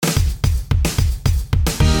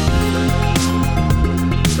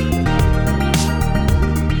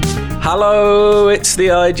Hello, it's the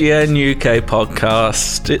IGN UK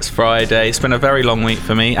podcast. It's Friday. It's been a very long week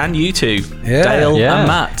for me and you two, Dale and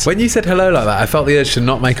Matt. When you said hello like that, I felt the urge to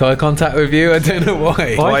not make eye contact with you. I don't know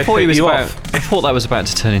why. Well, I thought that was about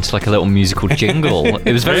to turn into like a little musical jingle.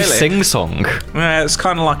 It was very Really? sing-song. Yeah, it's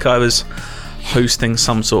kind of like I was hosting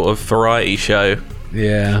some sort of variety show.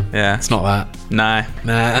 Yeah. It's not that. Nah.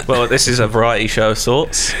 Well, this is a variety show of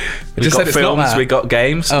sorts. We've just got said it's not films, that. we got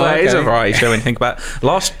games. Oh, Well, it is a okay. variety show when you think about it.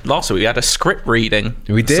 Last week we had a script reading.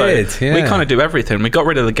 We did, So yeah. We kind of do everything. We got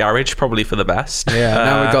rid of the garage, probably for the best. Yeah,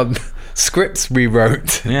 now we've got scripts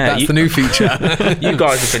rewrote. Yeah, That's the new feature. You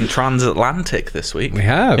guys have been transatlantic this week. We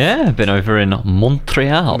have. Yeah, been over in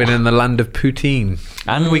Montreal. Been in the land of poutine.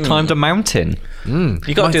 And we climbed a mountain. You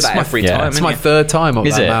got to do that every time. It's innit my you? third time up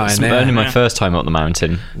Is that it? mountain. It's Yeah. only my first time up the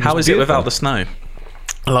mountain. How is it without the snow?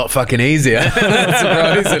 A lot fucking easier,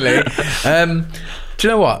 surprisingly. Do you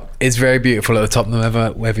know what? It's very beautiful at the top,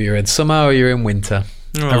 whether you're in summer or you're in winter.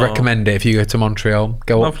 I Oh. recommend it if you go to Montreal.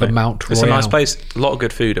 Go up Lovely. the Mount Royal. It's a nice place. A lot of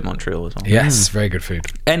good food in Montreal as well. Yes, very good food.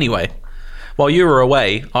 Anyway, while you were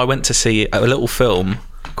away, I went to see a little film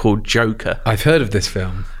called Joker. I've heard of this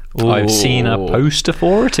film. I've seen a poster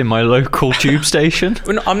for it in my local tube station.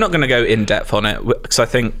 I'm not going to go in depth on it because I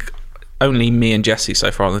think only me and Jesse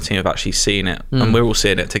so far on the team have actually seen it, and we're all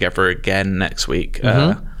seeing it together again next week.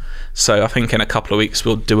 So I think in a couple of weeks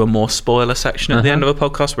we'll do a more spoiler section at the end of the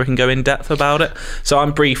podcast where we can go in depth about it. So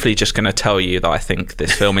I'm briefly just going to tell you that I think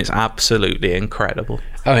this film is absolutely incredible.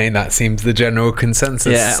 I mean, that seems the general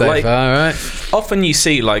consensus Yeah, so like- far, right? Often you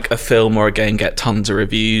see like a film or a game get tons of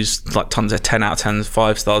reviews, like tons of 10 out of 10s,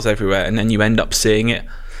 5 stars everywhere, and then you end up seeing it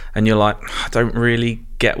and you're like, I don't really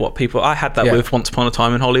get what people... I had that Yeah. with Once Upon a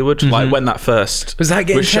Time in Hollywood. Like when that first Was that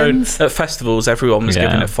getting shown tens? at festivals, everyone was Yeah.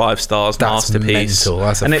 giving it 5 stars, That's masterpiece. mental.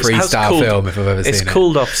 That's a And it has 3-star cooled- film if I've ever It's seen it.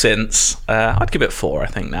 cooled off since. I'd give it 4, I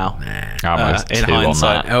think, now. Almost in 2 on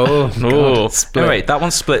hindsight. that. Oh, Oh, God. Split. anyway, that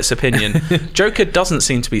one splits opinion. Joker doesn't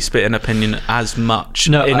seem to be splitting opinion as much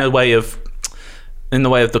No, in the way of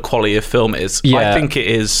the quality of film it is. I Yeah. think it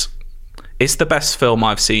is. It's the best film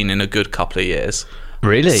I've seen in a good couple of years.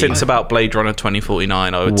 Really? Since about Blade Runner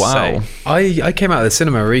 2049, I would Wow. say. I came out of the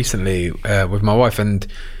cinema recently with my wife, and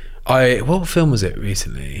what film was it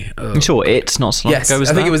recently? I'm sure it's not so long Yes, ago, was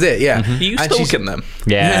I think that? it was it. Yeah. Are you And she's- stalking them?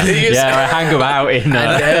 Yeah, Yes. yeah. I hang about in.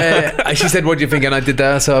 And she said, "What do you think?" And I did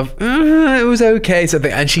that. So it was okay. So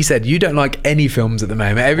and she said, "You don't like any films at the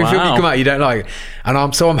moment. Every film you Wow. come out, you don't like." And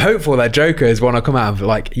I'm hopeful that Joker is one I come out of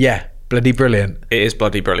like, yeah, bloody brilliant. It is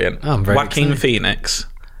bloody brilliant. Oh, I'm very Joaquin excited. Phoenix.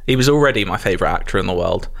 He was already my favourite actor in the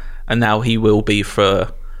world, and now he will be for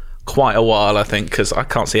quite a while, I think, because I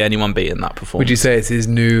can't see anyone beating that performance. Would you say it's his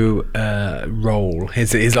new role?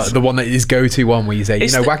 His like the one that his go-to one where you say,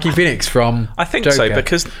 It's Joaquin Phoenix from I think Joker. so,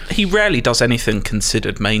 because he rarely does anything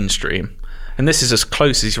considered mainstream. And this is as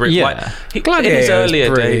close as he's really... Yeah. Like, in Gladiator his is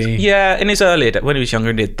earlier pretty- days... Yeah, in his earlier days, when he was younger,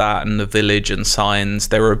 he did that and The Village and Signs.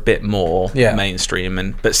 They were a bit more Yeah.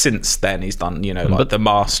 mainstream. But since then, he's done, like The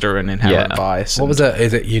Master and Inherent Yeah. Vice. What was that?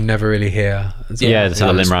 Is it You Never Really Hear? as well? Yeah,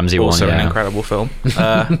 the Lynn Ramsey one. Also an Yeah. incredible film.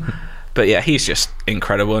 But yeah, he's just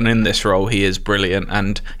incredible. And in this role, he is brilliant.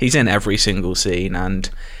 And he's in every single scene. And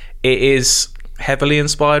it is heavily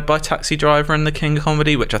inspired by Taxi Driver and The King of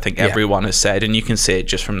Comedy, which I think everyone has said. And you can see it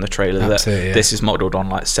just from the trailer Absolutely, that yeah. this is modelled on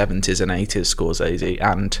like 70s and 80s Scorsese.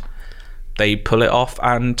 And they pull it off.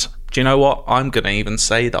 And do you know what? I'm going to even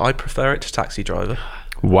say that I prefer it to Taxi Driver.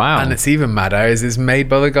 Wow. And it's even madder is it's made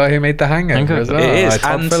by the guy who made The Hangover as well. It is,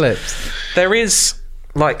 Todd and Phillips. There is...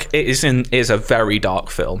 Like it is a very dark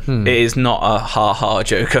film. It is not a ha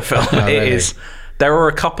Joker film. really? It is. There are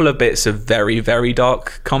a couple of bits of very very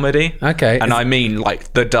dark comedy. Okay. and I mean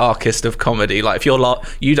like the darkest of comedy. Like if you're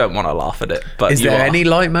you don't want to laugh at it, but Is you there are. any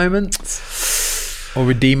light moments or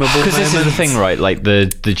redeemable moments? Because this is the thing, right? Like the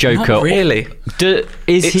Joker. Not really.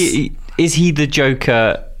 Is he the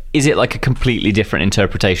Joker? Is it like a completely different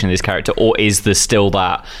interpretation of this character, or is there still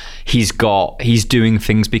that he's doing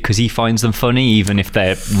things because he finds them funny, even if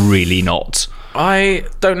they're really not? I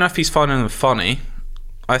don't know if he's finding them funny.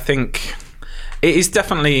 I think it is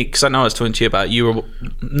definitely, because I know I was talking to you about, you were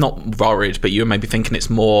not worried, but you were maybe thinking it's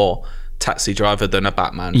more Taxi Driver than a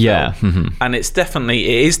Batman Yeah. film. And it is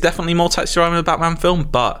definitely more Taxi Driver than a Batman film,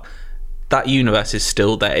 but that universe is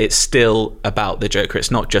still there. It's still about the Joker.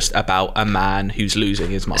 It's not just about a man who's losing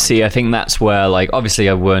his mind. See, I think that's where, like, obviously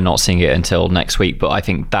we're not seeing it until next week, but I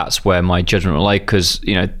think that's where my judgment will lie, because,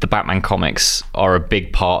 the Batman comics are a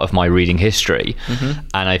big part of my reading history.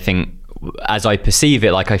 And I think, as I perceive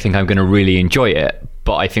it, like, I think I'm going to really enjoy it.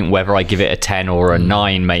 But I think whether I give it a 10 or a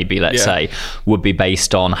 9, maybe, let's say, would be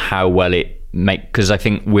based on how well it because I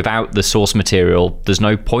think without the source material, there's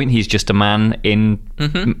no point. He's just a man in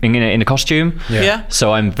a costume. Yeah.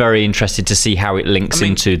 So I'm very interested to see how it links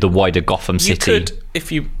into the wider Gotham City.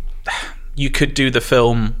 You could do the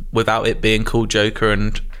film without it being called Joker,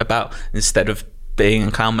 and instead of being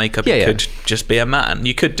in clown makeup, it could just be a man.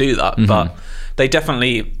 You could do that, but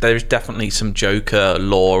there's definitely some Joker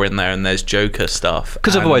lore in there, and there's Joker stuff.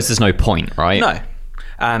 Because otherwise, there's no point, right? No.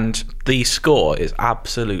 And the score is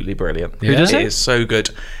absolutely brilliant. Who does it? It is so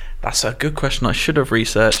good. That's a good question. I should have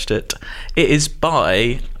researched it. It is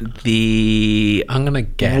by the I'm gonna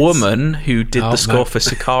guess woman who did the score for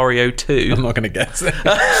Sicario 2. I'm not gonna guess.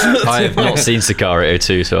 I have not seen Sicario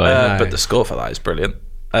 2, so I But the score for that is brilliant.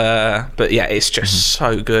 But yeah, it's just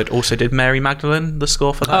so good. Also did Mary Magdalene the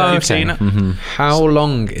score for that. Oh, You've okay. seen it? How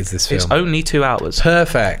long is this film? It's only 2 hours.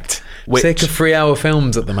 Perfect. Sick of 3-hour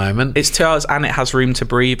films at the moment. It's 2 hours and it has room to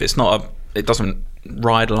breathe. It doesn't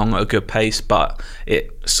ride along at a good pace, but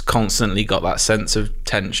it's constantly got that sense of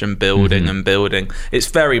tension building and building. It's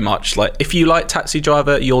very much like, if you like Taxi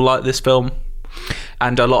Driver, you'll like this film.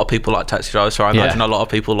 And a lot of people like Taxi Driver, so I imagine a lot of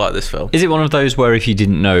people like this film. Is it one of those where if you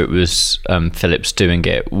didn't know it was Phillips doing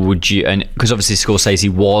it, would you? And because obviously Scorsese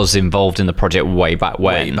was involved in the project way back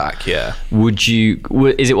when. Way back, yeah. Would you?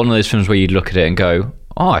 Is it one of those films where you'd look at it and go,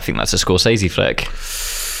 "Oh, I think that's a Scorsese flick"?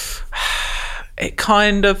 It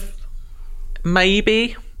kind of,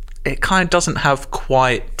 maybe. It kind of doesn't have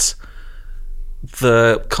quite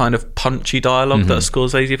the kind of punchy dialogue that a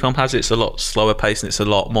Scorsese film has. It's a lot slower paced, and it's a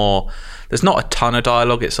lot more, there's not a ton of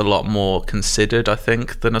dialogue, it's a lot more considered, I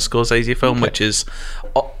think, than a Scorsese film, which is,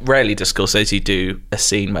 rarely does Scorsese do a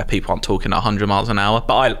scene where people aren't talking at 100 miles an hour,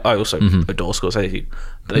 but I also adore Scorsese.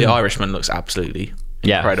 The Irishman looks absolutely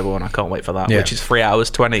incredible, and I can't wait for that, which is 3 hours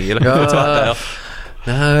 20. You're looking forward to that, Dale.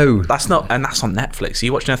 No, that's on Netflix. Are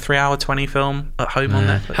you watching a 3 hour 20 film at home on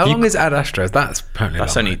Netflix? How long is Ad Astra? That's apparently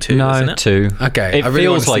that's long. only 2, No, isn't it? 2. Okay, It I really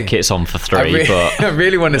feels wanna like see it's on for 3, but I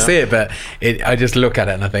really want to see it, but I just look at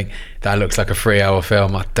it and I think that looks like a 3-hour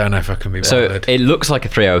film. I don't know if I can be bothered. so it looks like a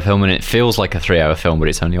 3-hour film and it feels like a 3-hour film, but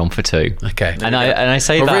it's only on for 2. Okay, And I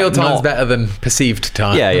say well, that real time's not, better than perceived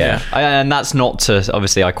time. Yeah. And that's not to,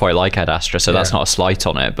 obviously I quite like Ad Astra, so that's not a slight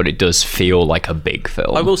on it, but it does feel like a big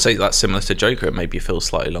film. I will say that's similar to Joker. It maybe feels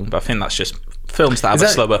slightly long, but I think that's just films that have a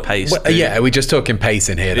slower pace. We're just talking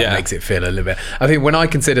pacing here that makes it feel a little bit. I think when I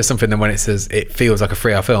consider something, then when it says it feels like a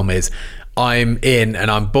 3-hour film, is I'm in and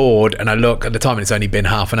I'm bored and I look at the time and it's only been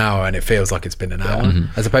half an hour and it feels like it's been an hour,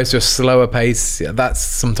 as opposed to a slower pace. That's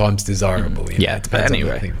sometimes desirable. You know? It But depends on the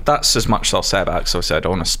anyway, thing. that's as much as I'll say about it, because obviously I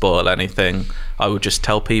don't want to spoil anything. I would just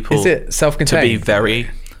tell people Is it self-contained? to be very...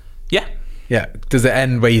 Yeah. Does it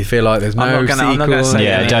end where you feel like there's no I'm not sequel? going to say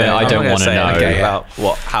Yeah, anything. I don't I'm not wanna gonna say know. anything Okay, about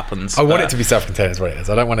what happens. I want it to be self-contained is what it is.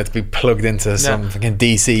 I don't want it to be plugged into some fucking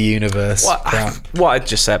DC universe. What I'd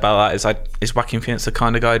just say about that is Joaquin Phoenix the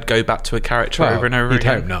kind of guy who'd go back to a character over and over you'd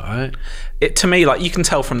again? hope not, right? It, to me, like, you can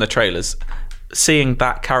tell from the trailers, seeing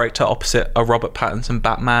that character opposite a Robert Pattinson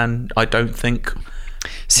Batman, I don't think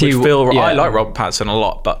would feel right. I like Robert Pattinson a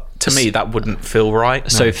lot, but to me that wouldn't feel right.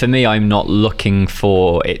 So for me, I'm not looking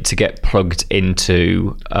for it to get plugged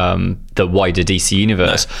into the wider DC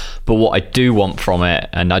universe. But what I do want from it,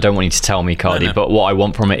 and I don't want you to tell me, Cardi, but what I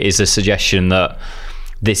want from it is a suggestion that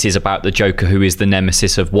this is about the Joker, who is the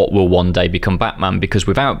nemesis of what will one day become Batman, because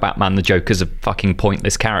without Batman, the Joker's a fucking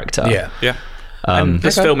pointless character. Yeah. And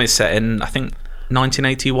this film is set in, I think,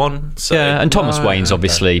 1981. So And Thomas Wayne's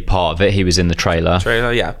obviously part of it. He was in the trailer.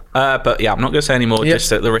 But yeah, I'm not going to say any more,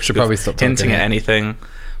 just at the risk should probably of stop talking, hinting at anything.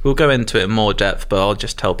 We'll go into it in more depth, but I'll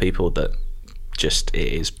just tell people that it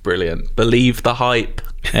is brilliant. Believe the hype.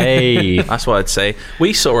 Hey. That's what I'd say.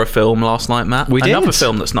 We saw a film last night, Matt. We did. Another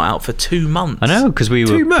film that's not out for 2 months. I know, because we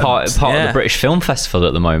were part of Yeah. the British Film Festival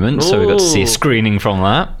at the moment, so we got to see a screening from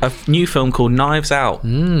that. A new film called Knives Out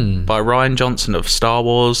by Ryan Johnson of Star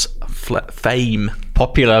Wars fame.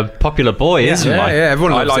 Popular boy, isn't he?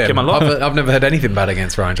 Everyone loves like him a lot. I've never heard anything bad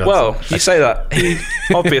against Ryan Johnson. Well, you say that. He,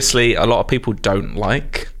 obviously, a lot of people don't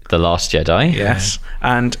like. The Last Jedi. Yes.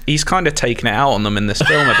 And he's kind of taken it out on them in this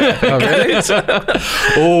film a bit. Oh,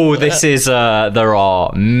 really? This is there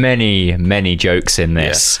are many jokes in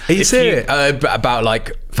this. Are you serious? About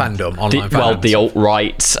like fandom, online fandom? The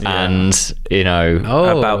alt-right and, you know,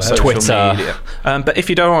 About social Twitter. media. But if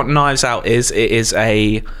you don't know what Knives Out is, it is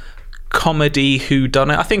a comedy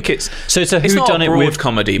whodunit. I think it's So it's a not a whodunit broad with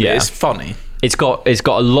comedy, but it's funny. It's got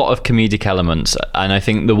a lot of comedic elements, and I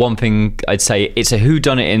think the one thing I'd say, it's a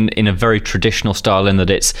whodunit in a very traditional style, in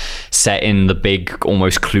that it's set in the big,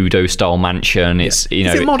 almost Cluedo style mansion. It's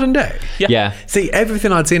Is it modern day? Yeah. See,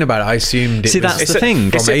 everything I'd seen about it, I assumed it was... that's the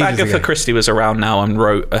thing. It's from if ages Agatha ago. Christie was around now and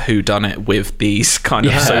wrote a whodunit with these kind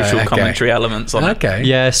of social commentary elements on it. Okay.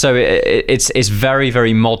 Yeah, so it's very,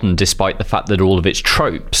 very modern, despite the fact that all of its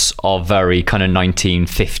tropes are very kind of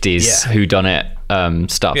 1950s whodunit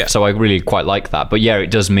stuff. Yeah. So I really quite like that. But yeah,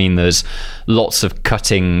 it does mean there's lots of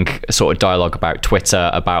cutting sort of dialogue about Twitter,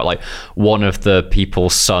 about like one of the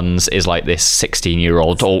people's sons is like this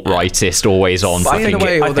 16-year-old alt-rightist, always on. But I think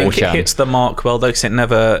way, it Chan. hits the mark well, though, because it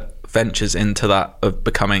never ventures into that of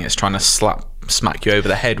becoming it's trying to smack you over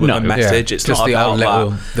the head with a message. It's just not the about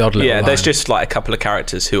odd that. little Yeah, there's line. just like a couple of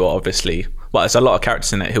characters who are obviously, well, there's a lot of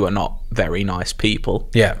characters in it who are not very nice people.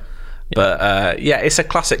 Yeah. But it's a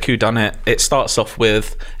classic whodunit. It starts off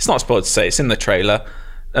with, it's not a spoiler to say, it's in the trailer,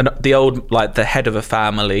 and the old, like, the head of a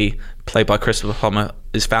family, played by Christopher Plummer,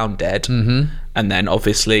 is found dead, and then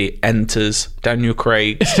obviously enters Daniel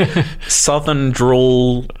Craig's southern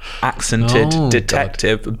drawl accented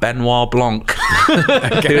detective Benoit Blanc,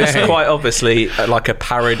 who is quite obviously like a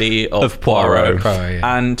parody of Poirot.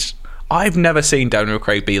 And I've never seen Daniel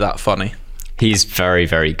Craig be that funny. He's very,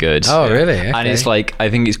 very good. Oh, really? Okay. And it's like,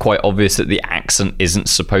 I think it's quite obvious that the accent isn't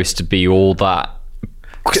supposed to be all that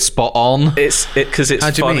spot on. It's because it's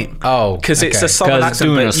How do you funny. mean? Oh, because it's a okay. southern 'Cause accent,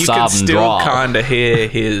 doing but a you can southern still drawl. kind of hear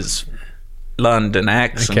his London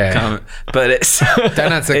accent. Okay. But it's Don't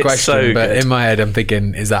answer the it's question, so but good. in my head, I'm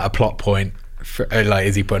thinking, is that a plot point? Like,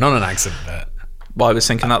 is he putting on an accent? But Well, I was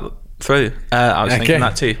thinking that through. I was thinking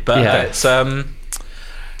that too. But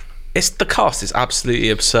it's the cast is absolutely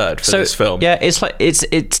absurd for this film. Yeah, it's like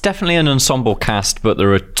it's definitely an ensemble cast, but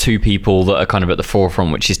there are two people that are kind of at the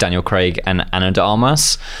forefront, which is Daniel Craig and Ana de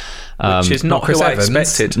Armas. Which is not Chris who I Evans.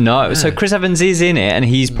 expected. No, so Chris Evans is in it, and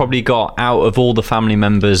he's probably got, out of all the family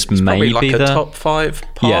members, Probably maybe like the a top 5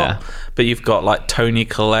 part. Yeah. But you've got like Toni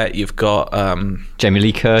Collette, you've got Jamie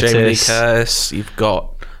Lee Curtis. You've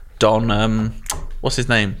got Don what's his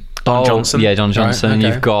name? Don Oh, Johnson. Yeah, Don Johnson. okay.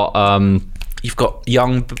 You've got You've got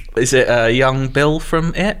young Bill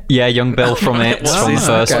from It? young Bill from it, What's from the his-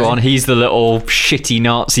 first okay. one. He's the little shitty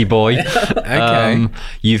Nazi boy.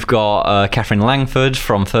 You've got Catherine Langford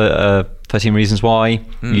from 13 Reasons Why.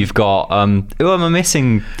 You've got who am I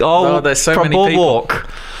missing? Oh, there's so from many Boardwalk.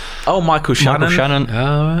 Oh, Michael Shannon. Michael Shannon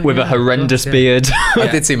Oh, with yeah, a horrendous of course, yeah. beard.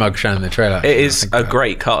 I did see Michael Shannon in the trailer. It is a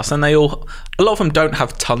great cast, and a lot of them don't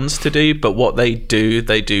have tons to do, but what they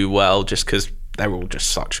do well, just because they're all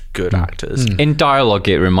just such good actors. In dialogue,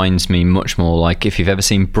 it reminds me much more like, if you've ever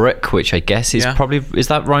seen Brick, which I guess is probably, is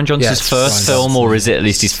that Ryan Johnson's Yes, first Ryan film, or is it at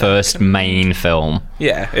least his first main film?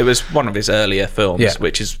 Yeah, it was one of his earlier films, Yeah.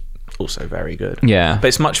 which is also very good. Yeah. But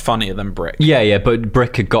it's much funnier than Brick. Yeah, but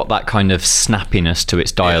Brick had got that kind of snappiness to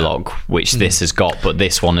its dialogue, which this has got, but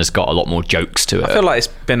this one has got a lot more jokes to it. I feel like it's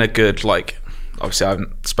been a good, like, obviously I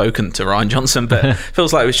haven't spoken to Ryan Johnson, but it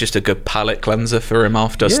feels like it was just a good palate cleanser for him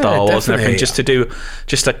after Star Wars and definitely. everything, just to do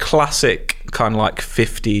just a classic kind of like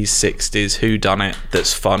 50s, 60s whodunit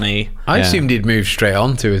that's funny. I assumed he'd move straight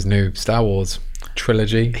on to his new Star Wars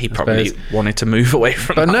trilogy. He I probably suppose. wanted to move away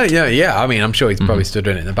from But that. no, yeah. I mean, I'm sure he's probably still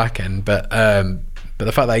doing it in the back end. But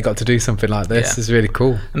the fact that he got to do something like this is really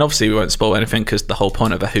cool. And obviously we won't spoil anything because the whole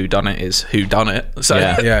point of a whodunit is whodunit. So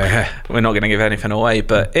Yeah. we're not going to give anything away,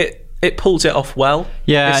 but it pulls it off well.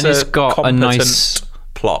 Yeah, and it's got a competent nice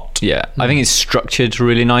plot. Yeah, I think it's structured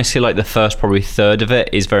really nicely. Like the first probably third of it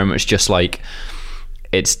is very much just like,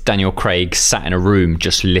 it's Daniel Craig sat in a room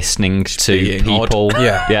just listening to being people. odd.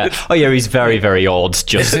 Yeah. Oh yeah, he's very, very odd.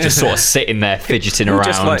 Just sort of sitting there fidgeting around.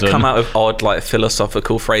 Just like and- come out of odd like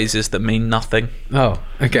philosophical phrases that mean nothing. Oh,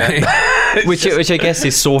 okay. which I guess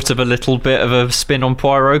is sort of a little bit of a spin on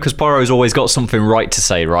Poirot, because Poirot's always got something right to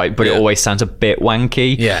say, right? But it always sounds a bit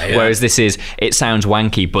wanky. Yeah. Whereas this is, it sounds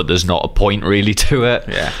wanky, but there's not a point really to it.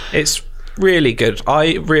 Yeah, it's really good.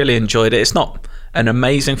 I really enjoyed it. It's not an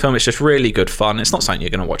amazing film. It's just really good fun. It's not something you're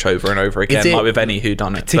going to watch over and over again, it like with any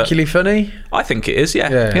whodunit. Particularly funny? But I think it is. Yeah.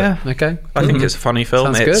 Yeah. Okay. I think it's a funny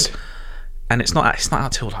film. Sounds good. And it's not out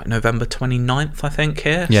until like November 29th, I think.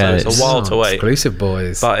 Here, Yeah, so it's it's- a while to wait. Exclusive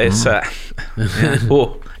boys. But it's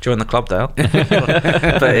oh, join the club, Dale.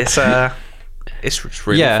 But it's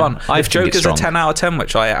really Yeah, fun. I If think it's Joker's a strong. 10 out of 10,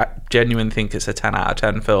 which I genuinely think is a 10 out of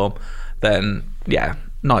 10 film, then yeah,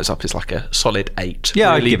 Knives Up is like a solid 8.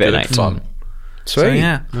 Yeah, I'd really give it an good 8. fun. Sweet. So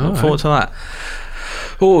yeah, All look right. forward to that.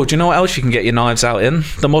 Oh, do you know what else you can get your knives out in?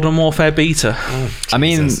 The Modern Warfare beta. I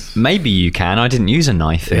mean, maybe you can. I didn't use a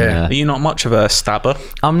knife. Are you not much of a stabber?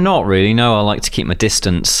 I'm not really. No, I like to keep my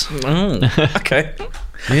distance. Okay.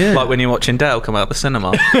 Yeah. Like when you're watching Dale come out the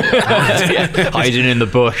cinema. Hiding in the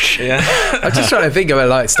bush. Yeah. I'm just trying to think of it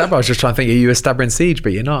like stabber. I was just trying to think, are you a stabber in Siege?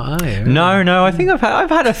 But you're not, are you? No. I think I've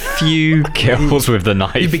had a few kills with the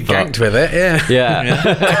knife. You've been ganked with it, yeah.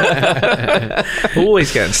 Yeah.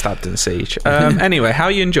 Always getting stabbed in Siege. Anyway, how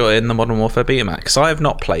are you enjoying the Modern Warfare beta, Matt? Because I have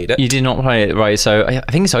not played it. You did not play it, right? So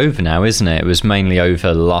I think it's over now, isn't it? It was mainly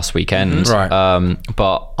over last weekend. Right.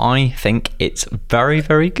 But I think it's very,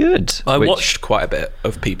 very good. I watched quite a bit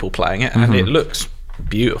of people playing it, and it looks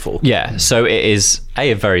beautiful. Yeah, so it is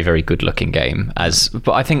a very, very good looking game.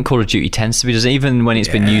 But I think Call of Duty tends to be, even when it's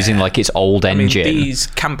been using like its old engine. These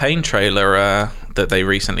campaign trailer that they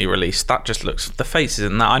recently released, that just looks, the faces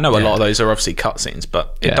in that, I know a lot of those are obviously cutscenes,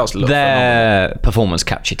 but it does look their phenomenal. Performance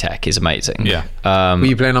capture tech is amazing. Yeah. Were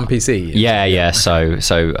you playing on PC? Yeah.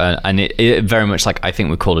 So and it very much like, I think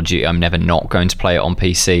with Call of Duty, I'm never not going to play it on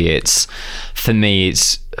PC. It's, for me,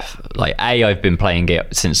 it's like, I've been playing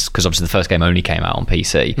it since, because obviously the first game only came out on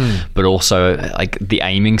PC, but also like the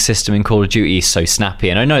aiming system in Call of Duty is so snappy,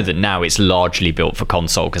 and I know that now it's largely built for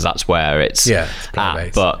console because that's where it's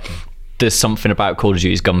at, but there's something about Call of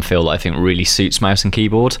Duty's gun feel that I think really suits mouse and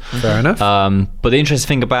keyboard. Fair enough. But the interesting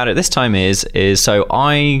thing about it this time is so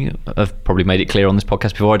I have probably made it clear on this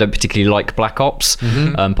podcast before, I don't particularly like Black Ops.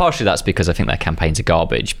 Partially that's because I think their campaigns are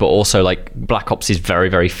garbage, but also like Black Ops is very,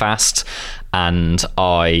 very fast, and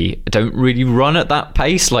I don't really run at that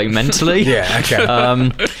pace, like mentally.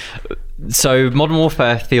 So Modern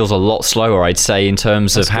Warfare feels a lot slower, I'd say, in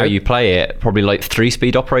terms of how you play it. Probably like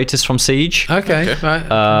 3-speed operators from Siege. Okay.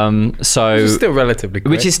 Right. So which is still relatively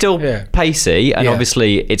quick. Which is still pacey, and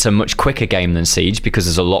obviously it's a much quicker game than Siege because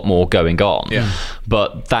there's a lot more going on. Yeah.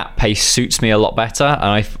 But that pace suits me a lot better,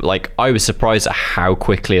 and I was surprised at how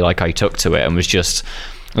quickly I took to it, and was just,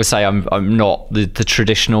 let's say I'm not the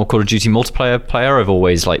traditional Call of Duty multiplayer player. I've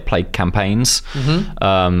always played campaigns,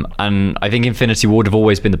 and I think Infinity Ward have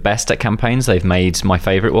always been the best at campaigns. They've made my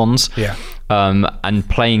favourite ones. Yeah. And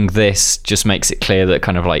playing this just makes it clear that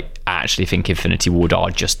I actually think Infinity Ward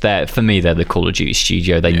are just there. For me, they're the Call of Duty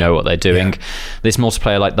studio. They know what they're doing. This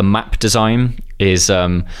multiplayer, the map design is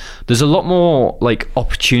there's a lot more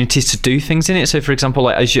opportunities to do things in it. So for example,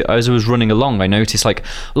 as I was running along, I noticed a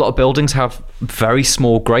lot of buildings have very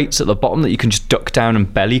small grates at the bottom that you can just duck down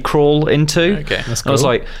and belly crawl into. Okay, that's cool. I was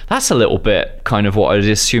like, that's a little bit kind of what I'd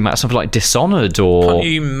assume at something like Dishonored, or can't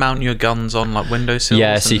you mount your guns on windowsills?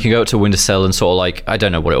 Yeah, so you can go up to a windowsill and sort of I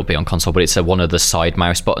don't know what it'll be on console, but it's one of the side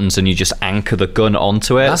mouse buttons, and you just anchor the gun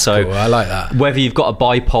onto it. That's cool. I like that. Whether you've got a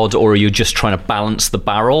bipod or you're just trying to balance the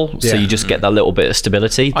barrel, so you just get that little bit of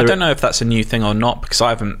stability. I don't know if that's a new thing or not, because I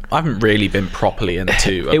haven't really been properly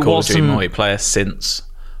into a Call of Duty multiplayer since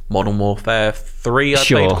Modern Warfare 3. I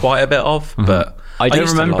played quite a bit of, but I don't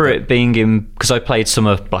remember it being in, because I played some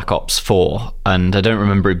of Black Ops 4, and I don't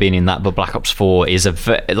remember it being in that, but Black Ops 4 is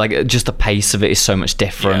just the pace of it is so much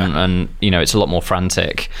different, and it's a lot more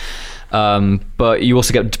frantic. But you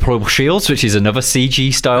also get deployable shields, which is another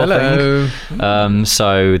CG style thing.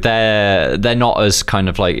 So they're not as kind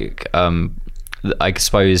of I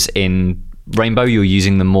suppose in Rainbow you're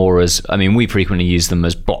using them more as, we frequently use them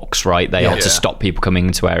as blocks, right? They are to stop people coming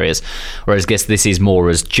into areas, whereas I guess this is more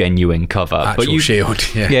as genuine cover. Actual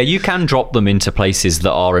shield. You can drop them into places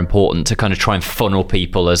that are important to kind of try and funnel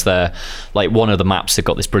people, as they're one of the maps have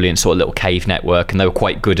got this brilliant sort of little cave network, and they were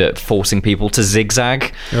quite good at forcing people to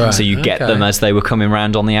zigzag, so you get them as they were coming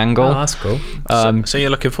around on the angle. Oh, that's cool. So you're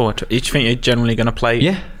looking forward to it. Do you think you're generally going to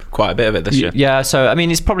play quite a bit of it this year? Yeah, so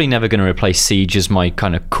it's probably never going to replace Siege as my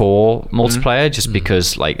kind of core multiplayer, just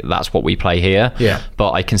because that's what we play here. Yeah.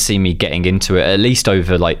 But I can see me getting into it at least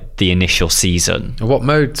over the initial season. What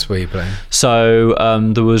modes were you playing? So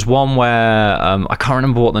there was one where I can't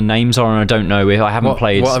remember what the names are, and I don't know if I haven't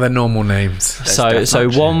played. What are the normal names? So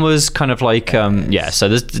one was kind of so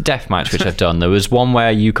there's the deathmatch, which I've done. There was one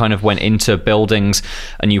where you kind of went into buildings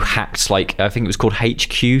and you hacked I think it was called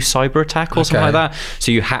HQ cyber attack or something like that.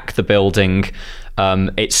 So you hack the building,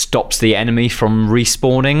 it stops the enemy from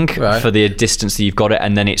respawning for the distance that you've got it,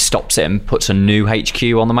 and then it stops it and puts a new HQ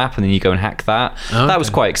on the map, and then you go and hack that. That was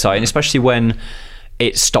quite exciting, especially when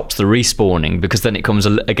it stops the respawning, because then it comes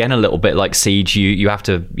again a little bit like Siege. You have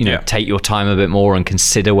to take your time a bit more and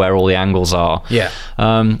consider where all the angles are.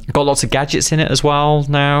 Got lots of gadgets in it as well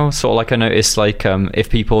now. Sort of like I noticed, like if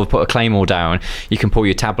people have put a claymore down, you can pull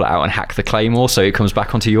your tablet out and hack the claymore so it comes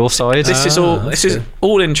back onto your side. This is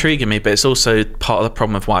all intriguing me, but it's also part of the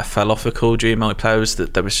problem of why I fell off of Call of Duty multiplayer, was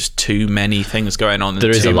that there was just too many things going on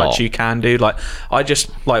and too much you can do. Like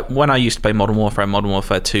when I used to play Modern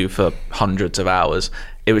Warfare 2 for hundreds of hours,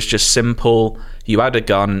 it was just simple. You had a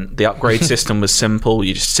gun, the upgrade system was simple,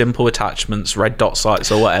 you just simple attachments, red dot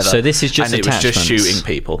sights or whatever. So this is just and attachments. It was just shooting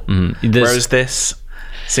people. Whereas this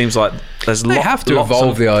seems like there's they have to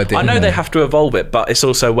evolve the idea. I know they have to evolve it, but it's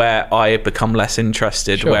also where I become less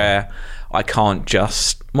interested, where I can't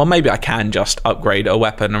just... Well, maybe I can just upgrade a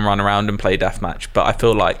weapon and run around and play deathmatch, but I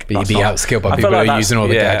feel like... But you'd be outskilled by people who are using all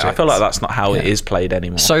the gadgets. I feel like that's not how it is played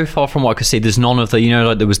anymore. So far from what I could see, there's none of the...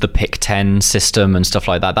 like there was the Pick 10 system and stuff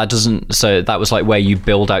like that. That doesn't... So that was like where you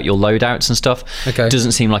build out your loadouts and stuff. Okay.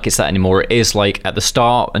 Doesn't seem like it's that anymore. It is like at the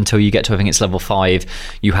start, until you get to, I think it's level 5,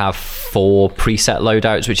 you have 4 preset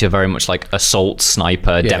loadouts, which are very much like assault,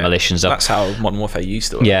 sniper, demolition stuff. That's how Modern Warfare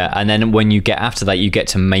used to work. Yeah, and then when you get after that, you get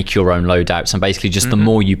to make your own loadouts, and basically just the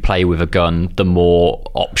more you play with a gun, the more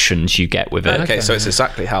options you get with it. Okay, so it's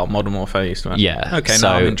exactly how Modern Warfare used to work. Yeah. Okay, so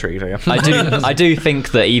now I'm intrigued again. I do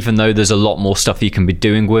think that even though there's a lot more stuff you can be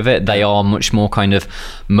doing with it, they are much more kind of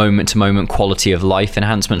moment-to-moment quality of life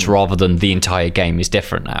enhancements rather than the entire game is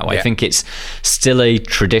different now. I think it's still a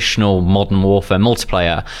traditional Modern Warfare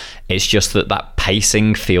multiplayer. It's just that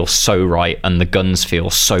pacing feels so right and the guns feel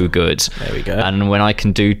so good. There we go. And when I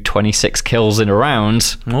can do 26 kills in a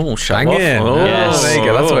round... Oh, shut Bang off. in. Oh, yes. There you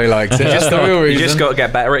go. That's what he likes. It's the real reason. You just got to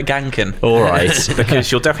get better at ganking. All right.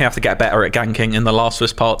 Because you'll definitely have to get better at ganking in The Last of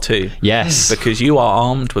Us Part 2. Yes. Because you are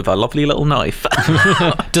armed with a lovely little knife.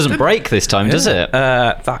 Doesn't break this time, does it?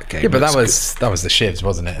 That game. Yeah, but that was the shivs,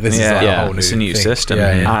 wasn't it? This is like a whole new it's a new thing. system.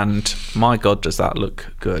 Yeah. And my God, does that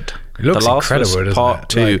look good. It looks The Last of Us incredible, doesn't Part it?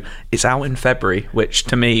 2 Like- is out in February, which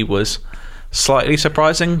to me was slightly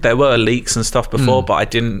surprising. There were leaks and stuff before, but I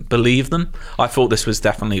didn't believe them. I thought this was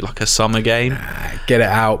definitely like a summer game. Get it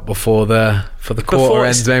out before the quarter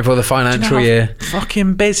ends, maybe before the financial year.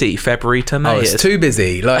 Fucking busy February to May. Oh, it's too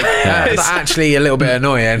busy. Like that's actually a little bit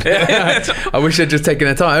annoying. I wish I'd just taken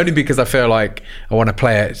the time, only because I feel like I want to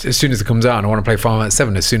play it as soon as it comes out, and I want to play Final Fantasy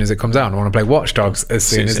 7 as soon as it comes out, and I want to play Watch Dogs as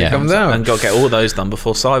soon as it comes out. And got to get all those done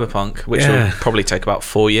before Cyberpunk, which will probably take about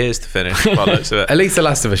 4 years to finish by the looks of it. At least The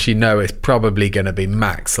Last of Us, it's probably going to be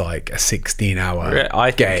max like a 16-hour I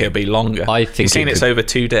think game. it'll be longer. I think You've seen it's over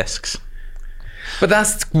 2 discs. But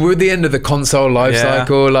we're at the end of the console life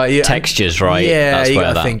cycle. Like Textures, right? Yeah, That's you where got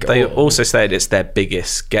to that- think. They also said it's their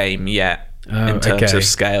biggest game yet in terms of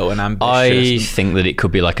scale and ambition. I think that it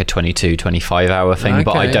could be like a 22, 25 hour thing,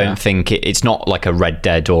 but I don't think it's not like a Red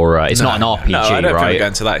Dead or it's not an RPG, no, I don't think right? we're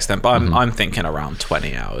going to that extent, but I'm thinking around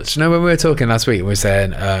 20 hours. Do you know when we were talking last week, we were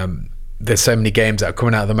saying there's so many games that are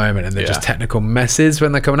coming out at the moment and they're just technical messes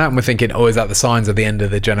when they're coming out, and we're thinking, is that the signs of the end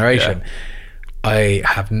of the generation? I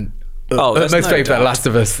haven't. there's most no faith that doubt. Last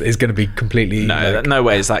of Us is going to be completely No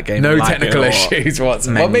way is that game no lagging technical or issues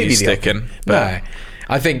whatsoever. menu Well, maybe sticking, but- No,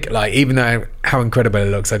 I think even though how incredible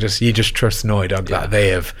it looks, you just trust Naughty Dog that they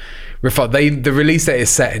have refined. The release date is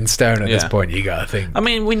set in stone at this point. You got to think. I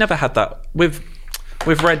mean, we never had that with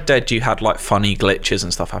Red Dead. You had like funny glitches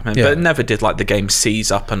and stuff happening, but it never did like the game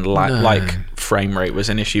seize up and like frame rate was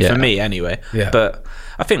an issue for me anyway. Yeah. But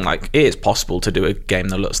I think like it is possible to do a game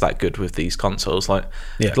that looks that good with these consoles. Like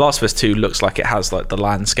The Last of Us 2 looks like it has like the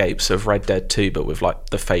landscapes of Red Dead 2, but with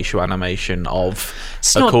like the facial animation of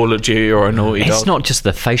Call of Duty or a Naughty Dog. It's not just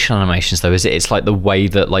the facial animations though, is it? It's like the way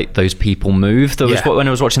that like those people move. There was when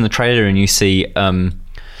I was watching the trailer and you see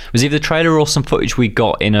was either the trailer or some footage we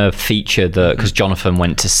got in a feature that because Jonathan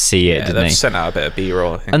went to see it, didn't they've he? sent out a bit of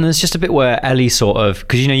B-roll, I think. And there's just a bit where Ellie sort of,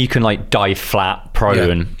 because you can like dive flat,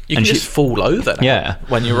 prone, You can just fall over now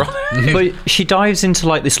when you're on it. But she dives into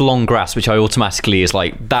like this long grass, which I automatically is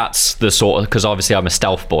like, that's the sort of, because obviously I'm a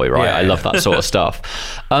stealth boy, right? I love that sort of stuff.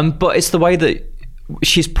 But it's the way that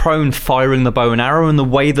she's prone firing the bow and arrow, and the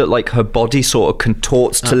way that like her body sort of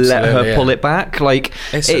contorts to let her pull it back, like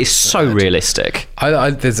it is so realistic.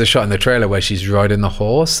 There's a shot in the trailer where she's riding the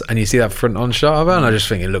horse and you see that front on shot of her, and I just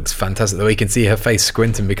think it looks fantastic the way you can see her face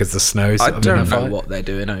squinting because the snow's I don't know what they're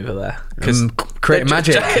doing over there, because creating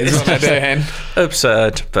magic is what they're doing.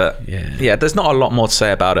 Absurd. But yeah, there's not a lot more to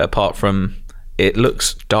say about it apart from it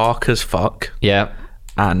looks dark as fuck. Yeah.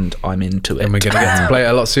 And I'm into it. And we're going to get to play it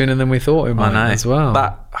a lot sooner than we thought we might as well.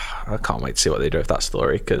 I can't wait to see what they do with that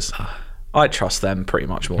story, because I trust them pretty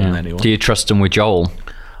much more than anyone. Do you trust them with Joel?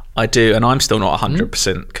 I do, and I'm still not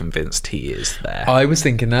 100% convinced he is there. I was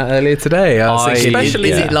thinking that earlier today. I was thinking,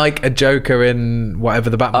 especially- is it like a Joker in whatever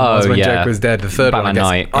the Batman was when Joker was dead? The third Batman one, I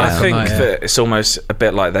Night, guess. I yeah. think Night, yeah. that it's almost a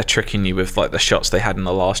bit like they're tricking you with like the shots they had in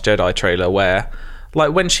the Last Jedi trailer, where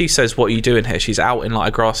like when she says, "What are you doing here?" she's out in like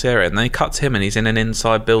a grassy area, and they cut to him, and he's in an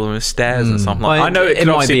inside building with stairs and something. Like, Well, I know it it could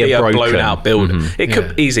might obviously be a be a broken- blown out building. It could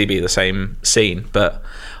Yeah. easily be the same scene, but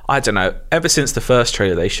I don't know. Ever since the first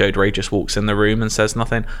trailer, they showed Ray just walks in the room and says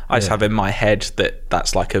nothing. I just have in my head that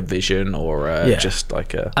that's like a vision or just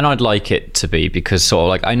like a. And I'd like it to be, because sort of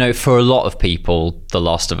like, I know for a lot of people, The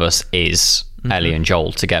Last of Us is Ellie and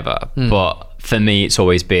Joel together. But for me, it's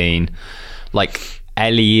always been like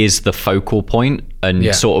Ellie is the focal point,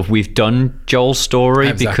 and sort of we've done Joel's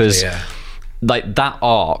story because like that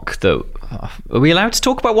arc that. Are we allowed to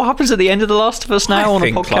talk about what happens at the end of The Last of Us now on a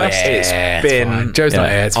podcast? Like it's been fine. Joe's not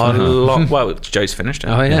here. It's a fine. lot. Well, Joe's finished it.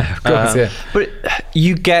 Oh yeah, of course, yeah. But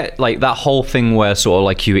you get like that whole thing where sort of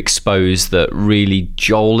like you expose that really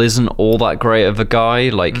Joel isn't all that great of a guy.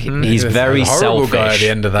 Like he's He's very a horrible selfish guy at the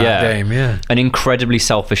end of that game, yeah. An incredibly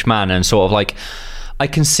selfish man, and sort of like I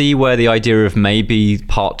can see where the idea of maybe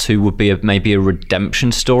part 2 would be maybe a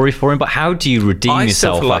redemption story for him. But how do you redeem I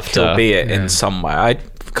still yourself feel like after? he'll be it in some way. I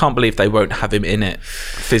can't believe they won't have him in it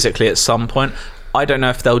physically at some point. I don't know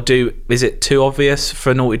if they'll do. Is it too obvious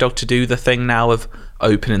for Naughty Dog to do the thing now of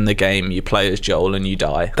opening the game, you play as Joel and you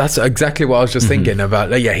die? That's exactly what I was just thinking about.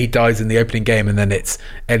 Like, yeah, he dies in the opening game, and then it's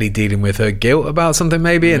Ellie dealing with her guilt about something,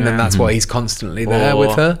 maybe, and then that's why he's constantly there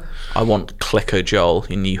with her. I want Clicker Joel,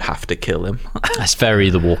 and you have to kill him. That's very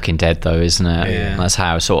The Walking Dead, though, isn't it? Yeah. That's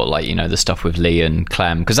how sort of like, you know, the stuff with Lee and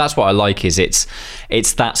Clem, because that's what I like is it's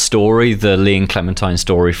that story, the Lee and Clementine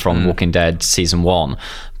story from Walking Dead season 1,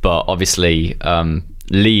 but obviously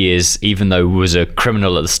Lee is, even though he was a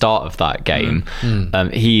criminal at the start of that game,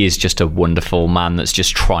 he is just a wonderful man that's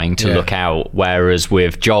just trying to look out. Whereas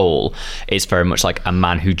with Joel, it's very much like a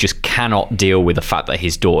man who just cannot deal with the fact that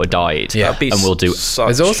his daughter died, Yeah. That'd be will do. such-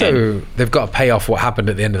 There's also, they've got to pay off what happened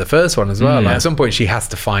at the end of the first one as well. Like, at some point, she has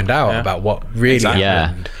to find out about what really Exactly.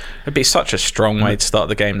 happened. It'd be such a strong way to start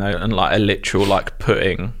the game, though, and like a literal like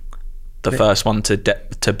putting the first one to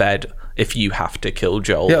bed. If you have to kill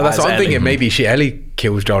Joel, Yeah, that's as what I'm Ellie. thinking. Maybe Ellie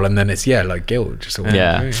kills Joel, and then it's like guilt. Just all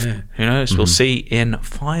Yeah. Who knows? We'll see in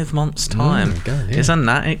 5 months' time. God, yeah. Isn't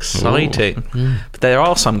that exciting? But there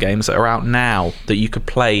are some games that are out now that you could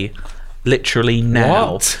play literally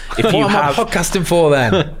now. What? If you what have am I podcasting for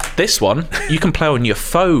then? this one, you can play on your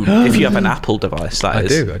phone if you have an Apple device. That I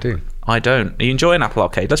is. do. I don't. Are you enjoying Apple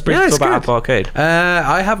Arcade? Let's briefly Yeah, talk it's about good. Apple Arcade.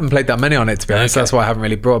 I haven't played that many on it, to be honest. That's why I haven't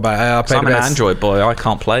really brought about it. I played I'm a an bit. Android boy. I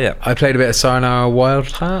can't play it. I played a bit of Sayonara Wild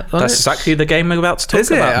Heart. That's exactly the game we're about to talk Is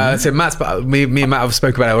it? about. So Matt's, me and Matt have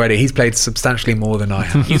spoke about it already. He's played substantially more than I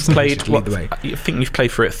have. You've played. Just lead the way. I think you've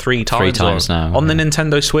played for it 3 times. 3 times now. on the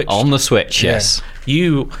Nintendo Switch. On the Switch, yes.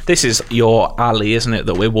 This is your alley, isn't it?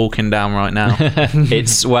 That we're walking down right now.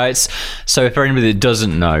 It's so if anybody that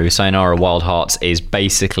doesn't know, Sayonara Wild Hearts is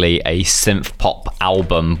basically a synth pop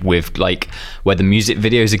album with like where the music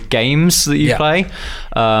videos are games that you play.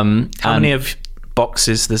 How many of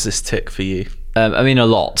boxes does this tick for you? I mean, a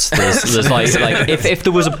lot. There's like if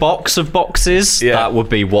there was a box of boxes, that would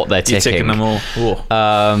be what they're You're ticking. ticking them all. Ooh.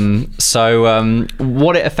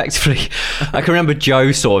 What it effectively, I can remember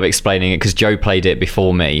Joe sort of explaining it because Joe played it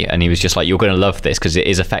before me, and he was just like, "You're going to love this because it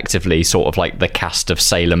is effectively sort of like the cast of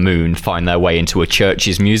Sailor Moon find their way into a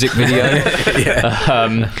church's music video."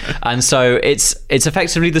 And so it's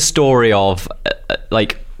effectively the story of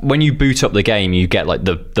like. When you boot up the game, you get like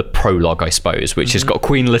the prologue, I suppose, which has got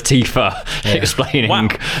Queen Latifah explaining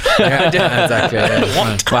Exactly.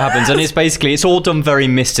 what happens, and it's all done very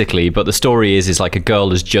mystically. But the story is like a girl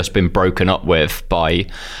has just been broken up with by,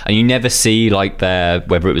 and you never see like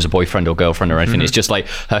whether it was a boyfriend or girlfriend or anything. It's just like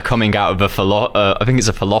her coming out of I think it's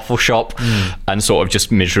a falafel shop, and sort of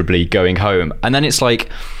just miserably going home, and then it's like.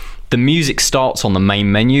 The music starts on the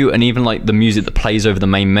main menu, and even like the music that plays over the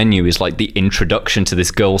main menu is like the introduction to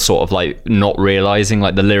this girl sort of like not realizing,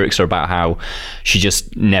 like the lyrics are about how she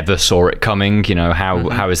just never saw it coming, you know, how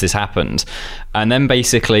has this happened? And then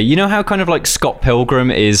basically, you know how kind of like Scott Pilgrim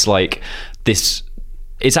is like this,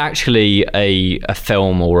 it's actually a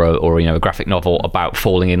film or a graphic novel about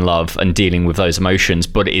falling in love and dealing with those emotions,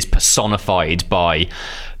 but it is personified by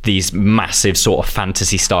these massive sort of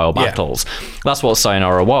fantasy style battles. That's what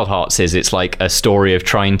Sayonara Wild Hearts is. It's like a story of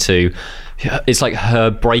trying to it's like her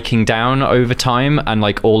breaking down over time and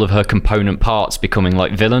like all of her component parts becoming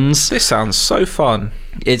like villains. This sounds so fun.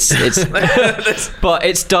 It's but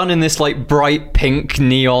it's done in this like bright pink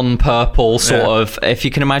neon purple sort of, if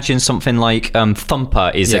you can imagine something like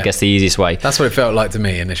Thumper is I guess the easiest way. That's what it felt like to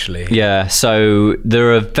me initially. Yeah, so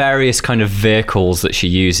there are various kind of vehicles that she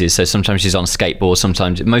uses. So sometimes she's on a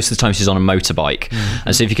skateboard, most of the time she's on a motorbike.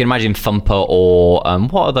 And so if you can imagine Thumper or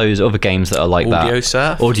what are those other games that are like Audio that?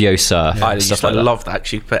 Surf? Audio Surf. I used to love that,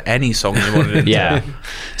 actually, for any song you wanted to Yeah.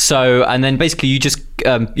 So, and then basically you just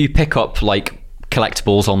you pick up like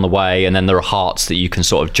collectibles on the way, and then there are hearts that you can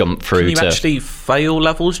sort of jump through. Can you actually fail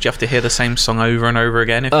levels? Do you have to hear the same song over and over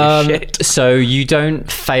again if you're shit? So you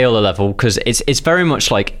don't fail a level because it's very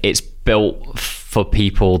much like it's built for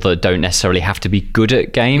people that don't necessarily have to be good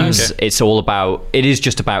at games. Okay. It is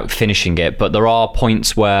just about finishing it, but there are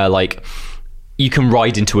points where like you can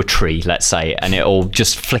ride into a tree, let's say, and it'll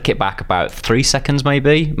just flick it back about 3 seconds,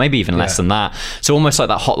 maybe even less than that. So almost like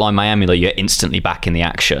that Hotline Miami, you're instantly back in the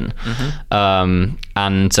action.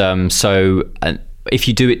 If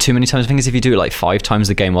you do it too many times, I think if you do it like 5 times,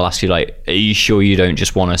 the game will ask you like, are you sure you don't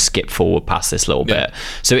just want to skip forward past this little bit?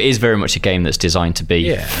 So it is very much a game that's designed to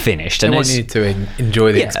be finished. They And want you to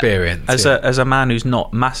enjoy the experience. As a man who's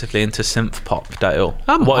not massively into synth pop, Dale,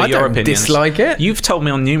 what are your don't opinions? dislike it. You've told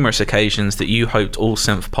me on numerous occasions that you hoped all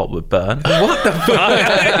synth pop would burn. What the fuck?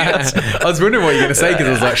 I was wondering what you were going to say, because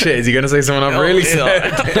I was like, shit, is he going to say something I've really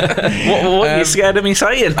said? What are you scared of me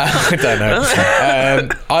saying? I don't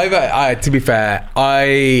know. To be fair,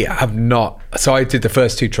 I have not. So I did the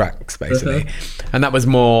first 2 tracks basically, and that was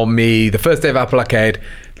more me. The first day of Apple Arcade,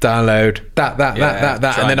 download that,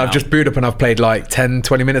 and then I've just booted up and I've played like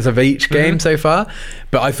 10-20 minutes of each game so far.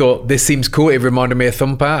 But I thought this seems cool. It reminded me of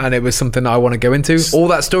Thumper, and it was something that I want to go into. All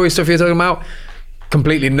that story stuff you're talking about,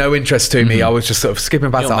 completely no interest to me. I was just sort of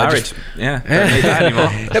skipping past You're that. married. Don't need that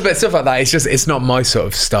anymore. Yeah, but stuff like that, it's not my sort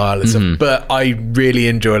of style and stuff. But I really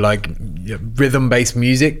enjoy like rhythm-based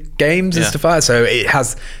music games and stuff like that. So it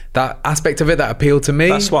has that aspect of it that appealed to me.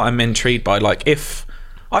 That's what I'm intrigued by. Like, if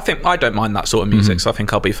I think I don't mind that sort of music, so I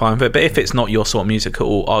think I'll be fine with it. But if it's not your sort of music at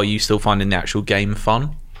all, are you still finding the actual game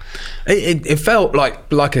fun? It felt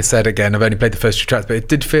like I said again, I've only played the first 2 tracks, but it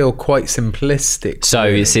did feel quite simplistic. So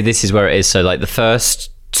you see, this is where it is. So like the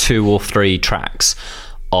first 2 or 3 tracks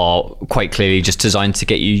are quite clearly just designed to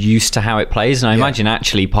get you used to how it plays. And I imagine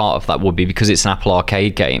actually part of that would be because it's an Apple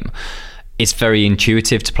Arcade game. It's very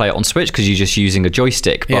intuitive to play it on Switch because you're just using a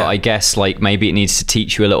joystick. But I guess like maybe it needs to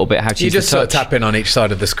teach you a little bit how to use the touch. You just sort of tap in on each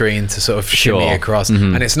side of the screen to sort of shimmy across.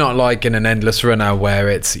 And it's not like in an Endless Runner where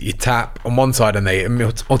it's you tap on one side and they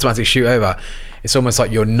automatically shoot over. It's almost like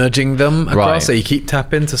you're nudging them across, so you keep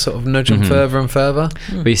tapping to sort of nudge them further and further.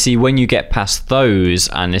 But you see, when you get past those,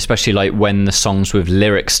 and especially like when the songs with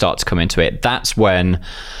lyrics start to come into it, that's when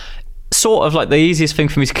sort of like the easiest thing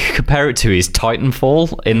for me to compare it to is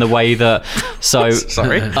Titanfall, in the way that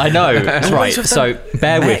Sorry, I know, right? So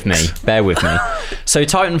bear with me. So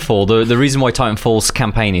Titanfall, the reason why Titanfall's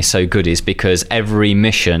campaign is so good is because every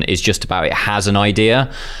mission is just about it has an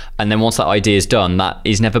idea, and then once that idea is done, that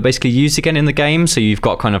is never basically used again in the game. So you've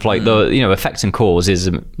got kind of like the effect and cause is.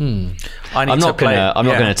 I'm not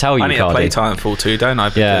gonna tell you. I need to play Titanfall 2, don't I?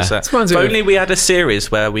 Because if only we had a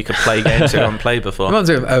series where we could play games we haven't played before.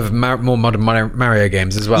 Reminds me of more modern Mario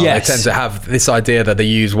games as well. Yes. They tend to have this idea that they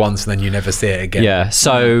use once and then you never see it again. Yeah.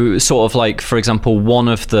 So sort of like, for example, one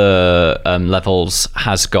of the levels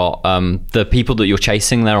has got the people that you're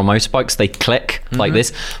chasing. They're on motorbikes. They click like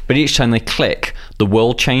this, but each time they click, the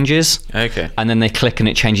world changes. Okay. And then they click and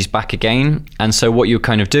it changes back again. And so what you're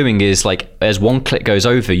kind of doing is like, as one click goes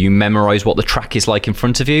over, you memorize what the track is like in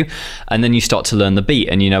front of you, and then you start to learn the beat,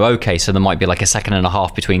 and okay, so there might be like 1.5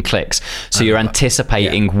 seconds between clicks. So you're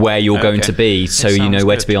anticipating where you're going to be, so you know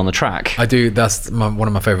where to be on the track. I do. That's one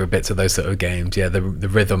of my favorite bits of those sort of games. Yeah, the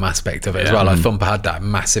rhythm aspect of it as well. Like Thumper had that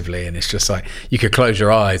massively, and it's just like you could close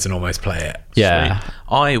your eyes and almost play it. Yeah. Sweet.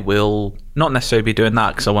 I will not necessarily be doing that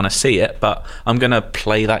because I want to see it, but I'm going to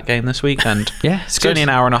play that game this weekend. Yeah, it's only an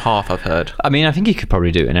hour and a half, I've heard. I mean, I think you could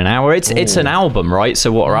probably do it in an hour. It's an album, right?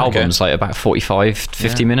 So what are albums? Like about 45,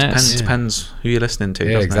 50 minutes? Depends who you're listening to,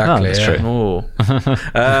 Yeah, doesn't exactly. That's true.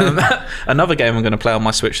 Another game I'm going to play on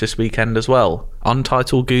my Switch this weekend as well,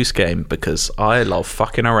 Untitled Goose Game, because I love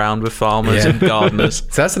fucking around with farmers and gardeners.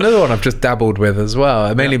 So that's another one I've just dabbled with as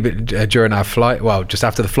well. Mainly during our flight, just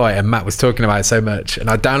after the flight, and Matt was talking about it so much, and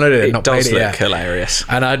I downloaded it and not played it yet. It does look hilarious.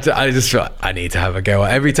 And I just felt I need to have a go.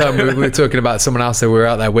 Every time we were talking about someone else that we were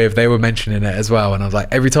out there with, they were mentioning it as well, and I was like,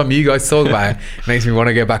 every time you guys talk about it, it makes me want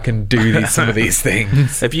to go back and do some of these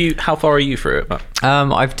things. How far are you through it, Matt?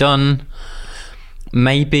 I've done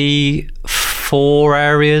maybe 4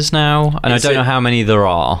 areas now, and I don't know how many there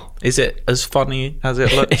are. Is it as funny as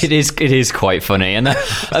it looks? It is quite funny, and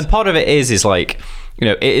part of it is like, you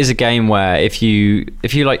know, it is a game where if you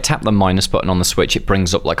like tap the minus button on the Switch, it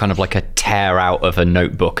brings up like kind of like a tear out of a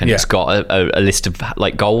notebook, and it's got a list of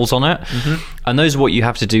like goals on it, and those are what you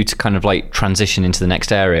have to do to kind of like transition into the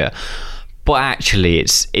next area. But actually,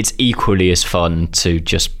 it's equally as fun to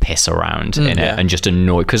just piss around in it and just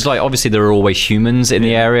annoy, because like obviously there are always humans in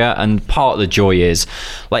the area, and part of the joy is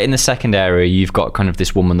like in the second area you've got kind of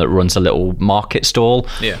this woman that runs a little market stall,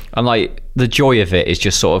 and like the joy of it is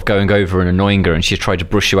just sort of going over and annoying her, and she's tried to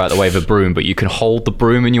brush you out the way of a broom, but you can hold the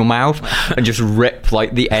broom in your mouth and just rip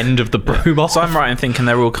like the end of the broom off. So I'm right in thinking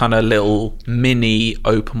they're all kind of little mini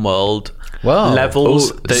open world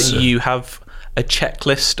levels that you have a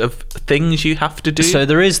checklist of things you have to do. So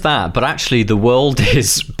there is that, but actually the world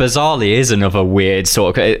is another weird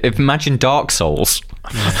sort of, imagine Dark Souls.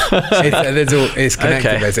 It's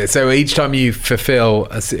connected, basically. So each time you fulfill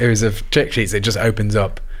a series of check sheets, it just opens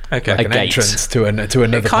up like an entrance to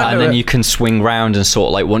another part. And then you can swing round and sort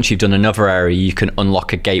of like, once you've done another area, you can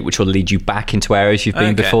unlock a gate which will lead you back into areas you've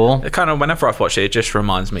been before. It kind of, whenever I've watched it, it just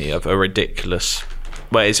reminds me of a ridiculous...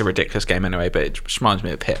 Well, it's a ridiculous game anyway, but it just reminds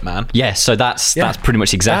me of Hitman. Yes, so that's pretty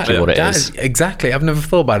much exactly what it is. Exactly. I've never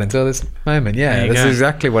thought about it until this moment. Yeah, that's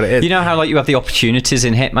exactly what it is. You know how like you have the opportunities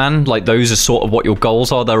in Hitman? Like those are sort of what your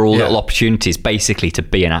goals are. They're all little opportunities, basically, to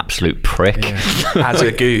be an absolute prick. As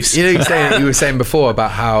a goose. You know, you were saying before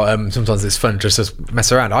about how sometimes it's fun just to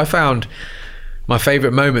mess around. I found... my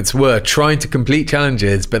favourite moments were trying to complete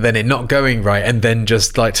challenges, but then it not going right, and then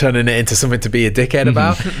just like turning it into something to be a dickhead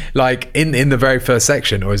about. Like in the very first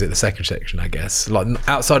section, or is it the second section? I guess like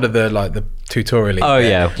outside of the tutorial. Oh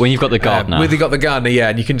yeah, when you've got the gardener. When you got the gardener,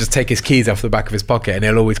 and you can just take his keys off the back of his pocket, and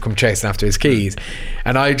he'll always come chasing after his keys.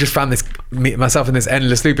 And I just found myself in this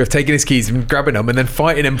endless loop of taking his keys and grabbing them, and then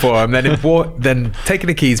fighting him for them, then taking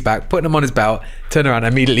the keys back, putting them on his belt, turn around,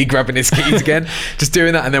 immediately grabbing his keys again, just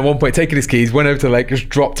doing that, and then at one point taking his keys, went over to the lake, just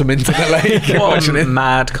dropped them into the lake. What a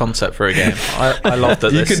mad concept for a game. I love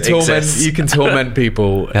that this exists. You can torment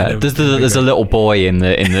people. There's a little boy in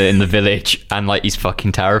the village, and like he's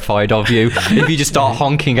fucking terrified of you. If you just start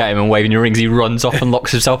honking at him and waving your rings, he runs off and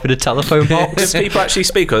locks himself in a telephone box. Do people actually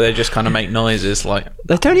speak, or they just kind of make noises? Like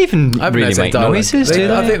they don't even really make noises, do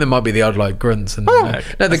they? I think there might be the odd like grunts and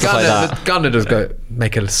the gunner does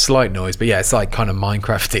make a slight noise, but yeah, it's like kind of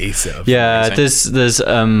Minecraft-y sort of. Yeah, there's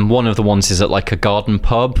one of the ones is at like a garden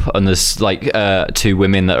pub, and there's like 2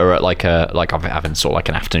 women that are at like having sort of like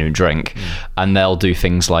an afternoon drink, and they'll do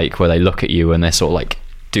things like where they look at you and they sort of like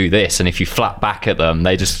do this, and if you flap back at them,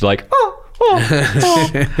 they just like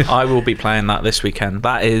I will be playing that this weekend.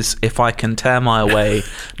 That is if I can tear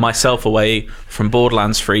myself away from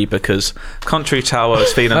Borderlands 3, because contrary to how I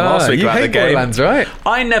was feeling last week about the game, Borderlands, right?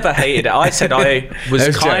 I never hated it. I said I was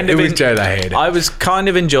Joe that hated it. I was kind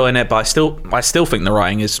of enjoying it, but I still think the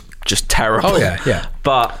writing is just terrible. Oh yeah.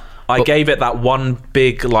 But I gave it that one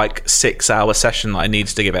big like 6-hour session that I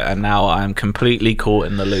needed to give it, and now I am completely caught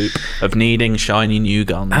in the loop of needing shiny new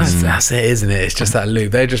guns. That's it, isn't it? It's just that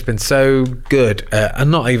loop. They've just been so good, and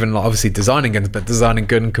not even like, obviously designing guns, but designing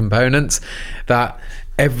gun components that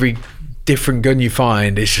every different gun you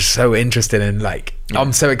find is just so interesting, and like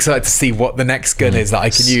I'm so excited to see what the next gun is that I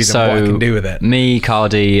can use and what I can do with it. Me,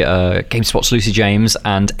 Cardi, GameSpot's Lucy James,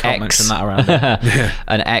 and Can't mention that around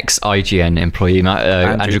an ex-IGN employee,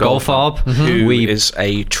 Andrew Goldfarb, who is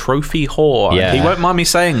a trophy whore. Yeah. He won't mind me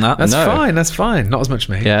saying that. That's fine. Not as much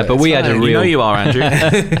me. Yeah, but we had a real... You know you are, Andrew.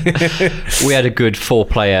 We had a good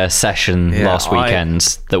 4-player session last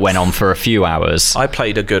weekend that went on for a few hours. I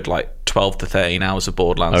played a good 12 to 13 hours of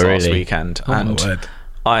Borderlands last weekend, and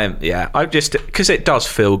I just, because it does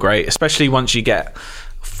feel great, especially once you get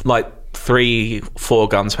like 3-4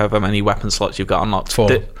 guns, however many weapon slots you've got unlocked.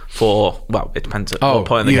 4. Well, it depends at what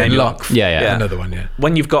point in the game you unlock. Yeah. Another one, yeah.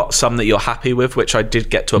 When you've got some that you're happy with, which I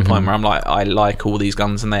did get to a point where I'm like, I like all these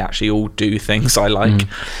guns and they actually all do things I like.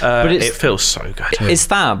 But it feels so good. It's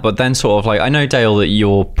that, but then sort of like, I know, Dale, that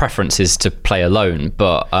your preference is to play alone,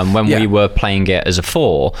 but when we were playing it as a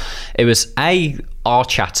 4, it was our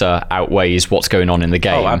chatter outweighs what's going on in the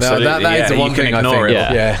game. Oh, absolutely. That is the one thing I think.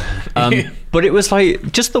 Yeah. But it was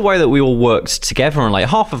like just the way that we all worked together, and like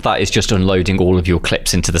half of that is just unloading all of your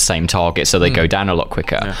clips into the same target so they go down a lot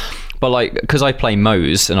quicker. Yeah. But like, because I play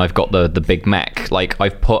Mose and I've got the big mech, like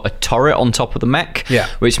I've put a turret on top of the mech,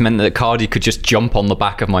 which meant that Cardi could just jump on the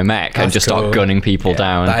back of my mech and just start gunning people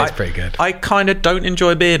down. That is pretty good. I kind of don't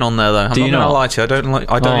enjoy being on there though. I'm not gonna lie to you.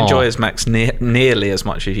 I don't enjoy his mechs nearly as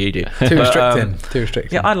much as you do. Too restricting.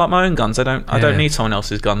 Yeah, I like my own guns. I don't need someone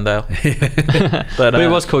else's gun, Dale. But it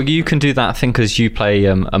was cool. You can do that thing because you play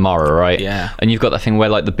Amara, right? Yeah. And you've got that thing where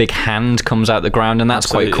like the big hand comes out the ground, and that's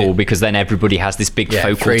quite cool because then everybody has this big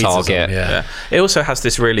focal target. Yeah. It also has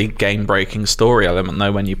this really game-breaking story element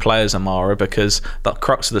though when you play as Amara, because the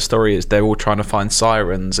crux of the story is they're all trying to find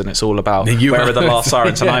sirens, and it's all about where are the last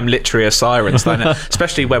sirens, and I'm literally a siren.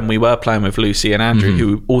 Especially when we were playing with Lucy and Andrew,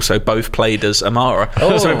 who also both played as Amara.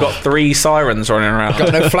 So we've got 3 sirens running around.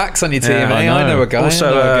 Got no flax on your team, eh? I know a guy.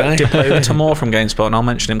 Also, did play with Tamor from GameSpot, and I'll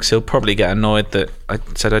mention him because he'll probably get annoyed that I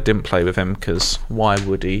said I didn't play with him, because why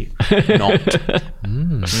would he not?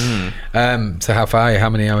 So how far are you? How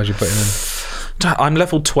many hours are you putting in? I'm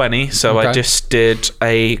level 20, so I just did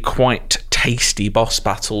a quite tasty boss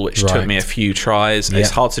battle, which took me a few tries. It's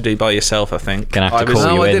hard to do by yourself, I think. Gonna have to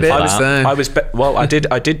call you in for that.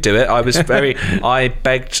 I did do it. I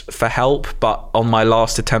begged for help, but on my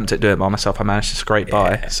last attempt at doing it by myself, I managed to scrape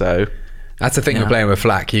by. So that's the thing with playing with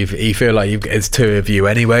Flack. You feel like it's 2 of you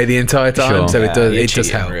anyway the entire time, so it does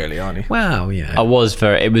help. Really, aren't you? Wow,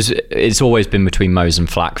 It's always been between Mose and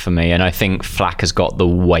Flack for me, and I think Flack has got the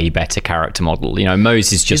way better character model. You know,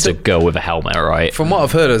 Mose is just a girl with a helmet, right? From what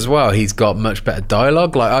I've heard as well, he's got much better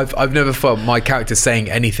dialogue. Like I've never felt my character saying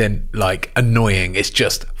anything like annoying. It's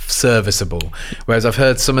just serviceable. Whereas I've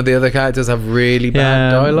heard some of the other characters have really bad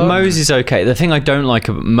dialogue. Mose is okay. The thing I don't like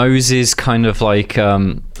about Mose is kind of like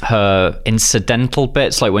her incidental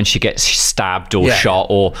bits, like when she gets stabbed or shot,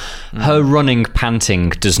 or her running panting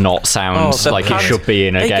does not sound like it should be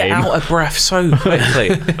in a game. They get out of breath so quickly.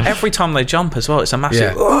 Every time they jump as well, it's a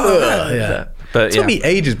massive But it took me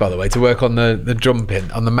ages, by the way, to work on the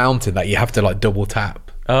jumping on the mountain that you have to like double tap.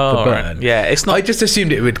 It's not. I just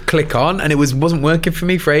assumed it would click on, and it wasn't working for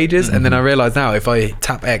me for ages. And then I realised now if I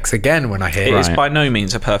tap X again when I hit, it is by no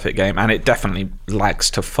means a perfect game, and it definitely lags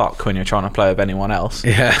to fuck when you're trying to play with anyone else.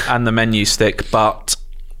 And the menu stick, but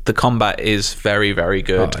the combat is very, very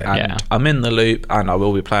good. I'm in the loop, and I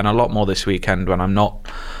will be playing a lot more this weekend when I'm not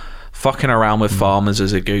fucking around with farmers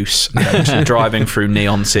as a goose and driving through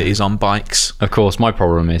neon cities on bikes. Of course, my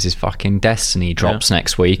problem is fucking Destiny drops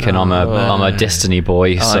next week, and I'm a Destiny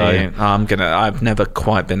boy. So I've never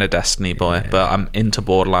quite been a Destiny boy, but I'm into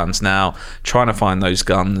Borderlands now, trying to find those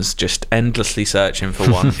guns, just endlessly searching for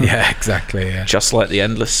one. Exactly. Just like the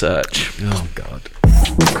endless search. Oh God.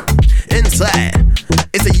 Inside,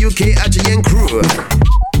 it's a UK IGN crew.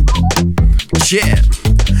 Yeah,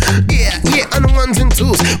 on the 1s and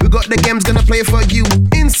 2s. We got the games gonna play for you.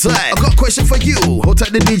 Inside, I got a question for you. Hold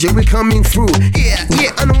tight the DJ, we coming through.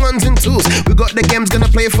 Yeah, on the 1s and 2s. We got the games gonna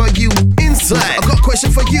play for you. Inside, I got a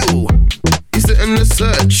question for you. Is it in the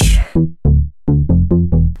search?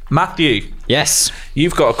 Matthew. Yes.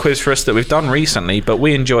 You've got a quiz for us that we've done recently, but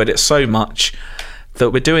we enjoyed it so much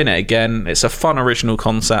that we're doing it again. It's a fun original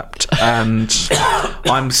concept, and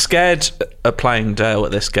I'm scared of playing Dale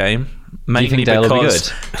at this game. Mainly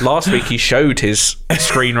because last week he showed his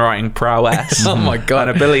screenwriting prowess. Oh my God.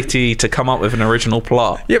 An ability to come up with an original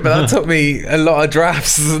plot. Yeah, but that took me a lot of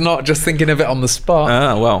drafts, not just thinking of it on the spot.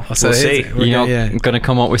 Well, we'll see. You're going to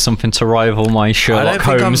come up with something to rival my Sherlock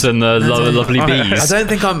Holmes and the lovely bees. I don't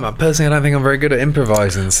think I'm very good at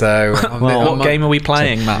improvising, so... what game are we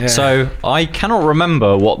playing, Matt? So, I cannot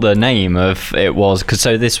remember what the name of it was, because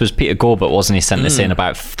this was Peter Gorbert, wasn't he? Sent this in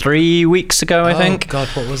about 3 weeks ago, I think. God,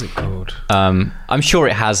 what was it called? I'm sure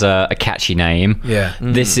it has a catchy name. Yeah.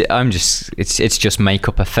 It's just make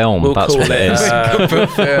up a film. That's what it is.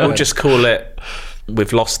 We'll just call it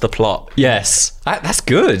We've Lost the Plot. Yes. That's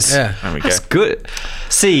good. Yeah. There we go. That's good.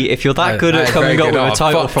 See, if you're that good at coming up with a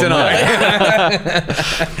title from there.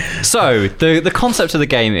 So, the concept of the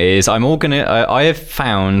game is I have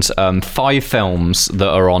found 5 films that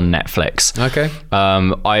are on Netflix. Okay.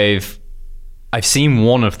 I've seen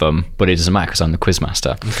one of them, but it doesn't matter because I'm the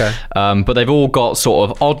quizmaster. Okay. But they've all got sort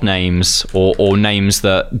of odd names or names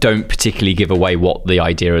that don't particularly give away what the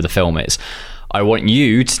idea of the film is. I want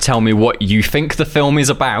you to tell me what you think the film is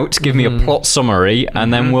about, give me a plot summary,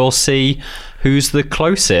 and then we'll see who's the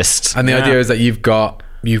closest. And the idea is that you've got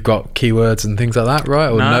keywords and things like that, right?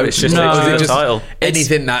 Or no, it's just the title.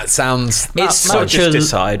 Anything that sounds... It's such a...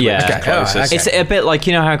 decide closest. It's a bit like,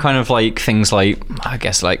 you know how kind of like things like, I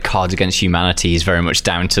guess like Cards Against Humanity is very much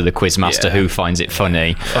down to the quizmaster who finds it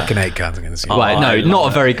funny. Fucking hate Cards Against Humanity. Well, no,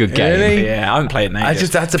 not a very good game. Really? Yeah, I haven't played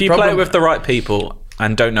it. That's if you play it with the right people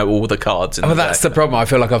and don't know all the cards. In Well, that's the problem. I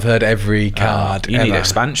feel like I've heard every card. You need ever.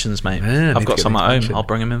 expansions, mate. Yeah, I I've need got to some get at home. expansion. I'll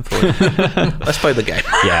bring them in for you. Let's play the game.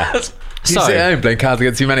 Yeah. You So, sit at home playing Cards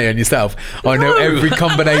Against Humanity on yourself. I know every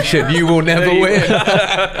combination. You will never win.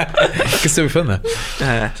 It can still be fun, though.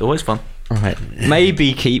 It's always fun. right,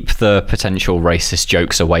 maybe keep the potential racist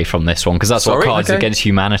jokes away from this one, because that's what Sorry? Cards Okay. Against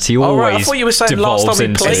Humanity Oh, always right. I thought you were saying last devolves time we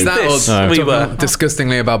into. played Is that this. or We talking were.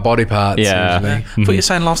 disgustingly about body parts? Yeah. usually? I thought you were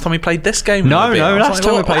saying last time we played this game. No, would it be? I was last like,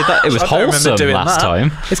 time we what? played that, it was I don't remember wholesome doing last that.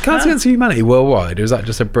 time. Is Cards Against Humanity worldwide, or is that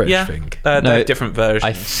just a British Yeah, thing? they're No, different versions.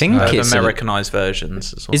 I think it's Americanized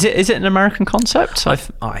versions as well. Is it an American concept? I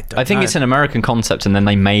don't think know. it's an American concept, and then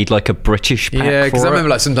they made like a British pack Yeah, because for I it.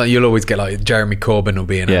 remember like sometimes you'll always get like Jeremy Corbyn will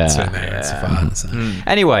be in Yeah. it, so and stuff like that. So.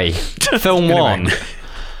 Anyway, film one.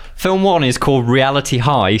 Film one is called Reality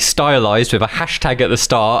High, stylized with a hashtag at the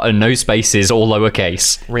start and no spaces, all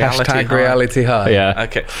lowercase. Hashtag High. Reality High. Yeah.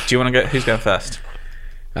 Okay. Do you want to go? Who's going first?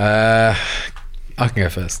 I can go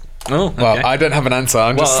first. Oh, Well, okay. I don't have an answer.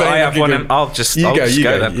 I'm just Well, saying. I have you one. can- I'll just You I'll go, just you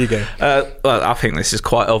go go, then. you go. Well, I think this is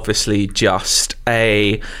quite obviously just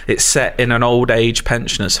it's set in an old age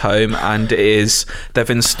pensioners home, and they've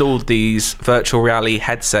installed these virtual reality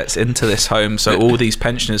headsets into this home, so all these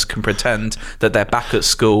pensioners can pretend that they're back at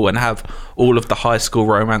school and have all of the high school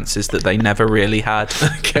romances that they never really had.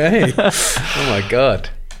 Okay. Oh my god.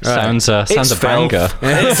 Sounds a It's banger.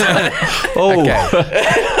 Oh,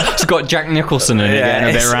 it's got Jack Nicholson in it, getting a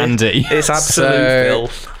bit it's- randy. It's absolute So,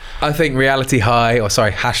 filth. I think Reality High,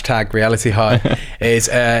 hashtag Reality High, is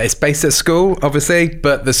it's based at school, obviously,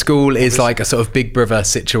 but the school is like a sort of Big Brother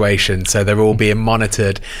situation, so they're all being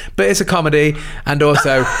monitored. But it's a comedy, and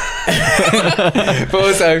also, but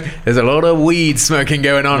also, there's a lot of weed smoking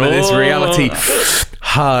going on in this Reality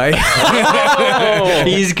High.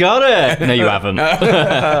 He's got it. No, you haven't.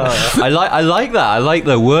 I like that. I like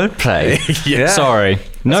the wordplay. Yeah. Sorry.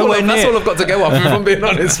 Nowhere That's near. all I've got to go off, if I'm being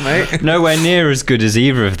honest, mate. Nowhere near as good as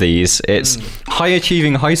either of these. It's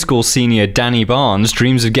high-achieving high school senior Danny Barnes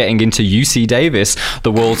dreams of getting into UC Davis,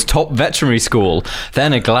 the world's top veterinary school.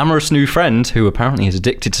 Then a glamorous new friend, who apparently is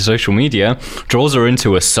addicted to social media, draws her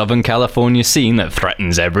into a Southern California scene that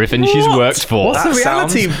threatens everything she's worked for. What's That the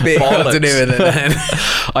reality sounds bit got to bollocks. do with it then?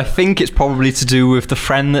 I think it's probably to do with the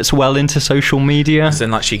friend that's well into social media. As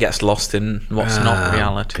in, like, she gets lost in what's not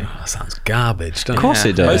reality. God, that sounds garbage, doesn't Of course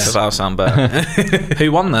it does. Both of ours sound better.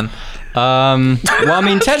 Who won then? Well, I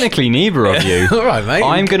mean, technically neither of you. All right, mate.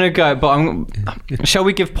 I'm gonna go, but shall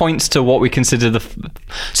we give points to what we consider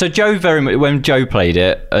So Joe very much when Joe played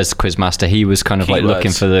it as quizmaster, he was kind of like Keywords.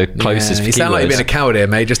 looking for the closest. You sound like you're being a coward here,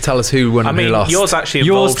 mate. Just tell us who won I and who mean, lost. yours actually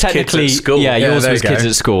Yours involved kids technically, at school. yeah, yours there was you go. kids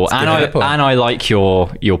at school, That's a and good point. I like your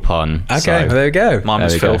pun. Okay, so. well, there you go. Mine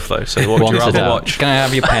was There we go. filth, though. So what would One you to rather Dale. watch? Can I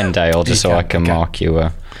have your pen, Dale, just so I can okay. mark you?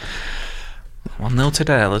 1-0 to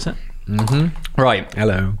Dale, is it? Right,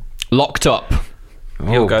 Hello. Locked Up.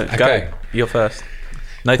 You'll go. okay. Go. You're first.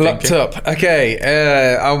 No Locked thinking. up.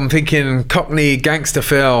 Okay, I'm thinking Cockney gangster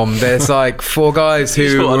film. There's like four guys You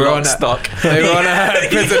just who put a were lock on stock. they were on a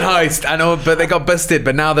prison heist, but they got busted.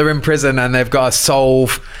 But now they're in prison and they've got to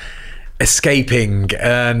solve escaping.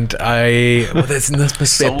 And there's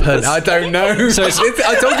supposed to be a pun. I don't know. So I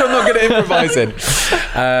told you I'm not good at improvising.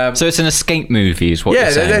 So it's an escape movie, is what Yeah,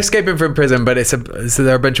 you're saying. they're escaping from prison, but so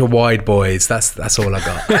they're a bunch of wide boys. That's all I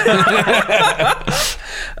got.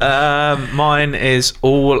 Mine is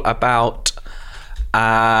all about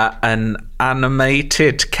an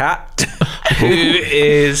animated cat who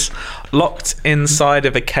is locked inside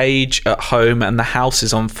of a cage at home, and the house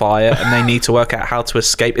is on fire, and they need to work out how to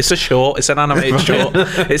escape. It's an animated short.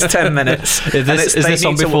 It's 10 minutes. Is this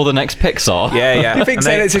on before the next Pixar? Yeah. You think And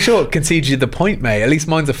saying they- it's a short concedes you the point, mate? At least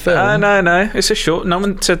mine's a film. No, it's a short. No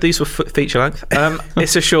one said these were feature length.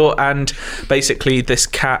 It's a short, and basically this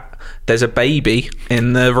cat, there's a baby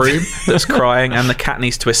in the room that's crying, and the cat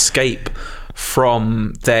needs to escape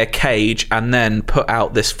from their cage and then put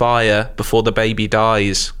out this fire before the baby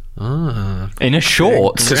dies. In a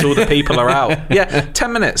short. Because all the people are out. Yeah,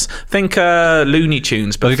 10 minutes. Think Looney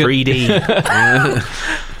Tunes, but Okay. 3D.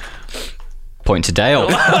 Point to Dale.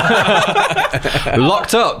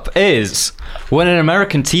 Locked Up is when an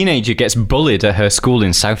American teenager gets bullied at her school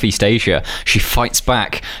in Southeast Asia. She fights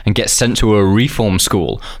back and gets sent to a reform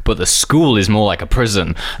school, but the school is more like a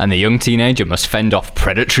prison, and the young teenager must fend off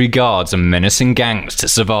predatory guards and menacing gangs to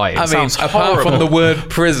survive. I mean, sounds apart from horrible. the word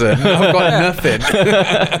prison, I've got nothing.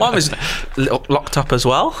 Mine was locked up as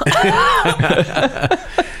well.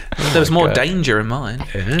 There was more danger in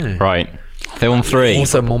mine. Right. Film 3.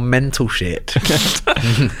 Also, more mental shit.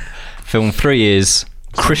 Film 3 is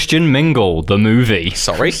Christian Mingle, the movie.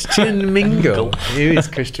 Sorry. Christian Mingle. Who is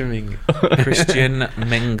Christian Mingle? Christian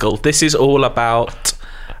Mingle. This is all about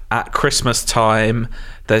at Christmas time.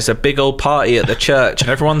 There's a big old party at the church and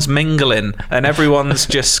everyone's mingling and everyone's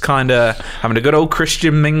just kind of having a good old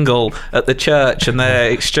Christian mingle at the church, and they're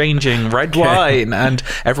exchanging red wine, and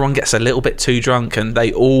everyone gets a little bit too drunk and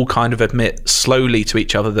they all kind of admit slowly to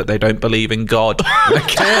each other that they don't believe in God.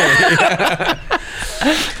 Okay.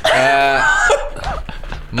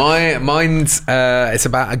 Mine's it's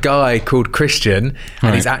about a guy called Christian,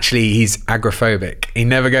 and he's agoraphobic. He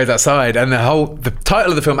never goes outside, and the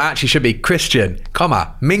title of the film actually should be Christian,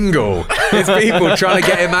 Mingle. It's people trying to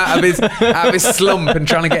get him out of his slump and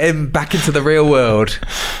trying to get him back into the real world.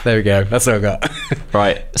 There we go. That's all I got.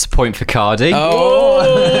 Right, it's a point for Cardi.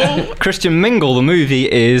 Oh. Christian Mingle, the movie,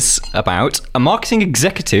 is about a marketing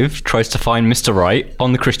executive tries to find Mr. Right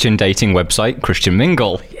on the Christian dating website Christian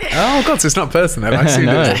Mingle. Oh god, so it's not a person then. I assumed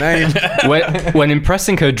it was a name. When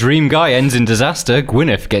impressing her dream guy ends in disaster,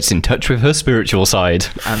 Gwyneth gets in touch with her spiritual side.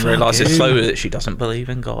 And realises slowly that she doesn't believe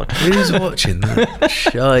in God. Who's watching that?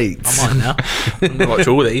 Shite. I'm on now. I'm gonna watch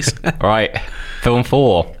all these. Right, film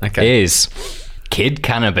 4 is Kid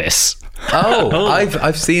Cannabis. Oh,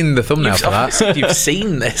 I've seen the thumbnail for that. You've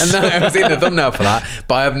seen this. No, I've seen the thumbnail for that,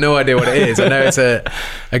 but I have no idea what it is. I know it's a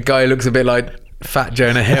guy who looks a bit like Fat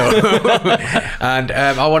Jonah Hill. And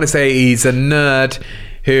I want to say he's a nerd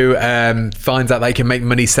who finds out that he can make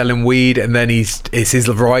money selling weed, and then it's his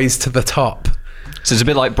rise to the top. So it's a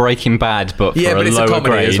bit like Breaking Bad, but for but a it's lower a comedy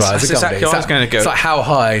grade. as well. That's exactly what I was going to go. It's like How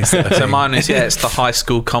High. So mine is, it's the high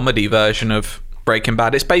school comedy version of Breaking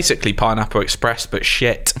Bad. It's basically Pineapple Express, but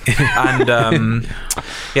shit. And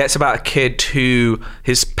it's about a kid who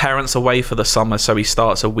his parents are away for the summer, so he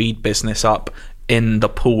starts a weed business up in the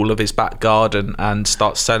pool of his back garden and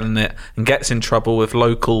starts selling it and gets in trouble with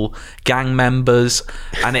local gang members,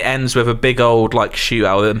 and it ends with a big old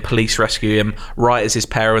shootout and police rescue him right as his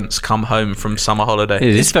parents come home from summer holiday.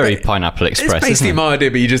 It's very Pineapple Express. It's basically my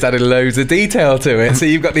idea, but you just added loads of detail to it, so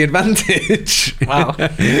you've got the advantage. Wow.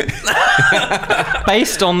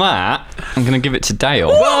 Based on that, I'm going to give it to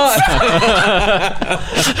Dale.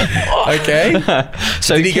 Okay.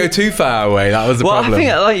 So did he go too far away? That was the problem. I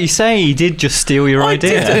think, like you say, he did just steal your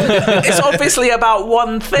idea. It's obviously about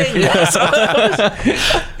one thing.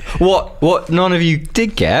 What none of you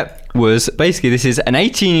did get was basically this is an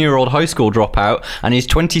 18-year-old high school dropout and his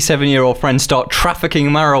 27-year-old friend start trafficking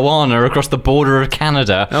marijuana across the border of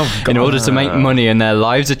Canada in order to make money, and their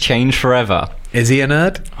lives are changed forever. Is he a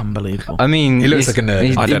nerd? Unbelievable. I mean, he looks like a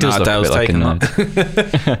nerd. I don't know how Dale's taken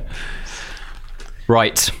nerd.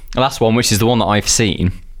 Right, last one, which is the one that I've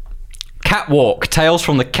seen. Catwalk, Tales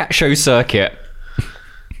from the Cat Show Circuit.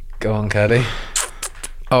 Go on, Caddy.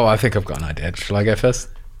 Oh, I think I've got an idea. Shall I go first?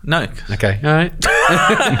 No. Okay, all right.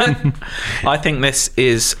 I think this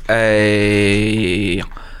is a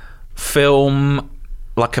film,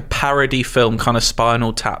 like a parody film, kind of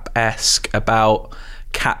Spinal Tap-esque, about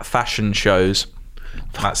cat fashion shows.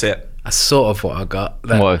 That's it. That's sort of what I got.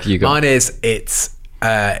 What have you got? Mine is it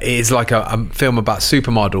is like a film about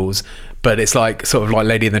supermodels, but it's like sort of like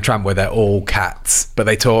Lady and the Tramp, where they're all cats, but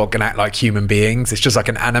they talk and act like human beings. It's just like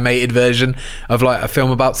an animated version of like a film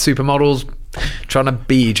about supermodels trying to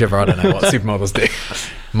beat each other. I don't know what supermodels do.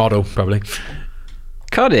 Model, probably.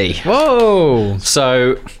 Cuddy. Whoa.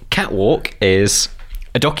 So, Catwalk is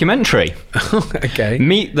a documentary. Okay.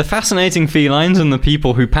 Meet the fascinating felines and the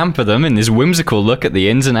people who pamper them in this whimsical look at the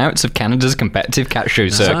ins and outs of Canada's competitive cat show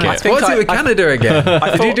circuit. What's it with Canada again?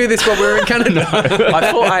 Did you do this while we were in Canada?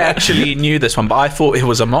 I thought I actually knew this one, but I thought it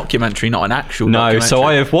was a mockumentary, not an actual documentary. So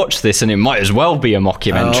I have watched this, and it might as well be a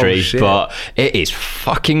mockumentary, but it is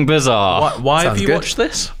fucking bizarre. Why have you watched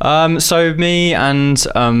this? So me and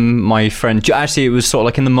my friend, actually it was sort of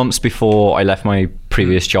like in the months before I left my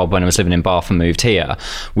previous job when I was living in Bath and moved here,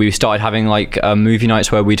 we started having like movie nights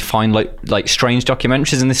where we'd find like strange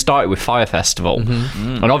documentaries, and this started with Fire Festival.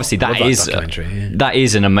 And obviously that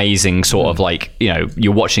is an amazing sort of like, you know,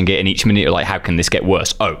 you're watching it and each minute you're like, how can this get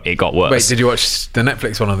worse? Oh, it got worse. Wait, did you watch the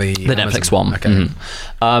Netflix one or the Netflix one?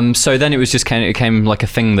 Okay. So then it became like a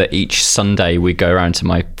thing that each Sunday we'd go around to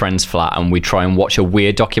my friend's flat and we'd try and watch a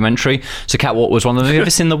weird documentary. So Catwalk was one of them. Have you ever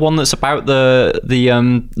seen the one that's about the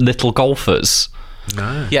little golfers?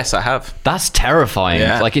 No. Yes, I have. That's terrifying.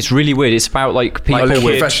 Yeah. Like, it's really weird. It's about like people, like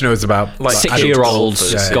professionals, about like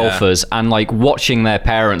 6-year-olds golfers, and like watching their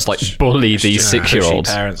parents like bully these 6-year-olds.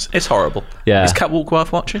 Parents. It's horrible. Yeah. Is Catwalk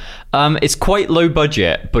worth watching? It's quite low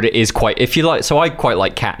budget, but it is quite, if you like, so I quite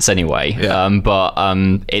like cats anyway. Yeah. But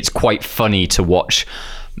it's quite funny to watch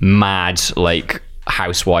mad, like,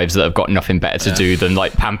 housewives that have got nothing better to do than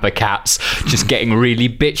like pamper cats, just getting really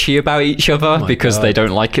bitchy about each other because they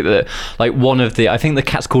don't like it. That like one of the, I think the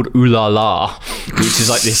cat's called Ooh La La, which is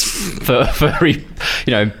like this furry,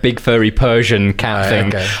 big furry Persian cat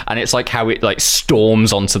thing, and it's like how it like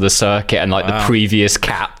storms onto the circuit, and like the previous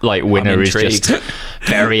cat like winner is just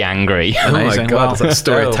very angry. Amazing. Oh my god, that's like the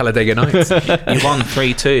story of Talladega Nights. You won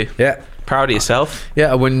 3-2. Yeah. Proud of yourself.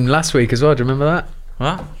 Yeah, I won last week as well. Do you remember that?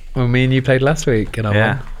 What? Well, me and you played last week, and I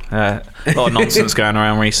won. A lot of nonsense going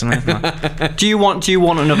around recently. Do you want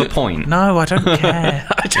another point? No, I don't care.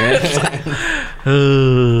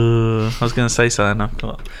 I was going to say something.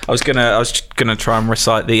 I was gonna try and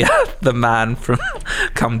recite the man from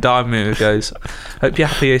Come Dine With Me who goes, "Hope you're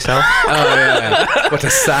happy yourself." Oh yeah, what a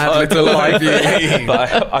sad little life you lead.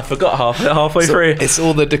 But I forgot halfway through. It's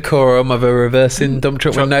all the decorum of a reversing dump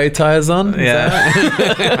truck with no tyres on.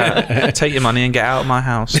 Yeah. Take your money and get out of my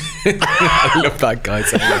house. I love that guy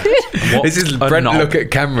so much. This is Brent look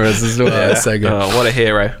at cameras as well. Yeah. That's so good. What a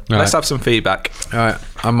hero. Let's have some feedback. All right,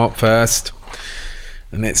 I'm up first.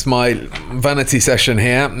 And it's my vanity session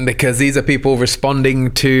here because these are people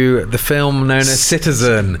responding to the film known as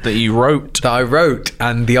Citizen. That you wrote. That I wrote,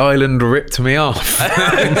 and the island ripped me off.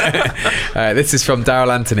 This is from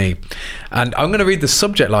Daryl Anthony. And I'm going to read the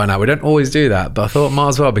subject line out. We don't always do that, but I thought might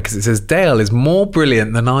as well because it says, Dale is more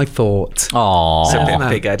brilliant than I thought. Aww. It's a bit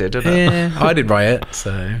big-headed, isn't it? Yeah, I did write it,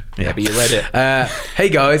 so... Yeah, but you read it. Hey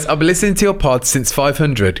guys, I've been listening to your pod since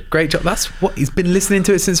 500. Great job. That's what he's been listening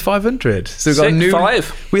to it since 500. So we've got a new...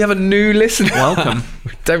 5. We have a new listener. Welcome.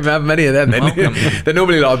 We don't have many of them. They're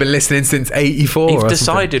normally like, I've been listening since 84. You've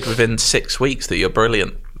decided within 6 weeks that you're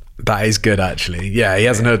brilliant. That is good, actually. Yeah, he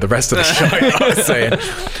hasn't heard the rest of the show, I was saying.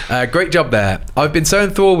 Great job there. I've been so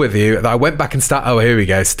enthralled with you that I went back and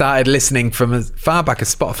started listening from as far back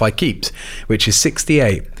as Spotify keeps, which is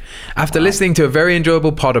 68. After listening to a very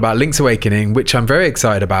enjoyable pod about Link's Awakening, which I'm very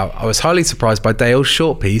excited about, I was highly surprised by Dale's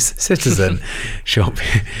short piece, Citizen.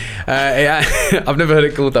 I've never heard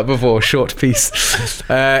it called that before, short piece.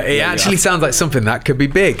 It actually sounds like something that could be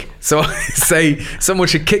big. So I say someone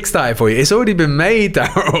should kickstart it for you. It's already been made,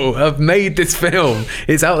 Daryl. I've made this film.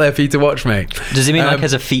 It's out there for you to watch, mate. Does it mean like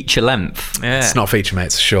as a feature length? Yeah. It's not a feature, mate.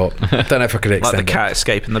 It's short. Don't know if I could extend like the cat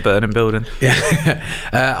escaping the burning building. Yeah.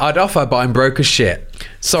 I'd offer, but I'm broke as shit.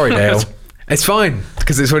 Sorry, Dale. It's fine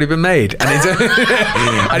because it's already been made, and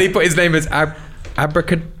and he put his name as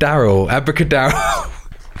Abracadabra.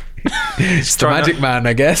 It's the magic man,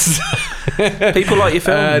 I guess. People like your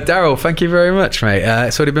film. Daryl, thank you very much, mate.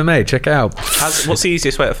 It's already been made. Check it out. What's the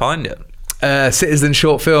easiest way to find it? Citizen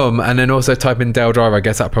short film, and then also type in Dale Driver. I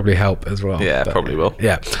guess that'll probably help as well. Yeah, probably will.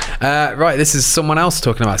 Yeah. Right, this is someone else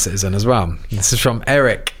talking about Citizen as well. This is from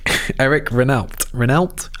Eric Renault,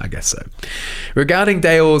 I guess so. Regarding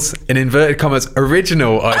Dale's, in inverted commas,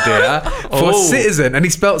 original idea for Citizen, and he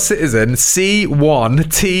spelt Citizen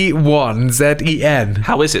C1T1ZEN.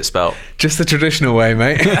 How is it spelled? Just the traditional way,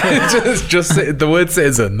 mate. just the word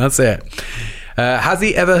Citizen. That's it. Has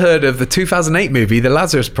he ever heard of the 2008 movie The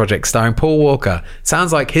Lazarus Project starring Paul Walker?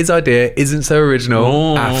 Sounds like his idea isn't so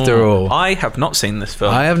original after all. I have not seen this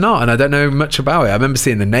film. I have not, and I don't know much about it. I remember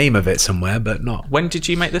seeing the name of it somewhere, but not. When did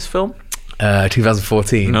you make this film?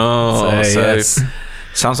 2014. No, so yes.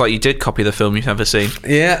 Sounds like you did copy the film you've never seen.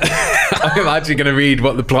 Yeah. I'm actually going to read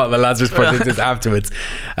what the plot of The Lazarus Project is afterwards.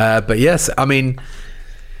 But yes, I mean...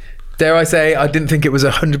 Dare I say, I didn't think it was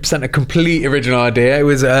 100% a complete original idea. It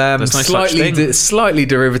was slightly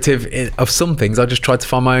derivative of some things. I just tried to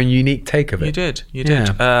find my own unique take of it. You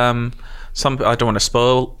did. I don't want to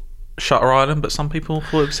spoil Shutter Island, but some people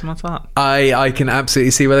thought it was similar to that. I can absolutely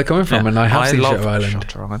see where they're coming from, and I have seen Shutter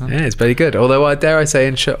Island. Yeah, it's very good. Although, dare I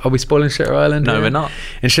say, are we spoiling Shutter Island? No, we're not.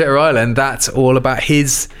 In Shutter Island, that's all about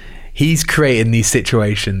he's creating these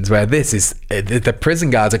situations where this is the prison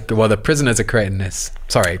guards the prisoners are creating this.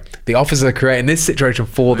 Sorry, the officers are creating this situation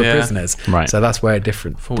for the prisoners. Right. So that's where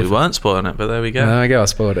different. We weren't spoiling it, but there we go. There we go. I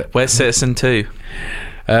spoiled it. Where's Citizen 2?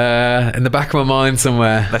 In the back of my mind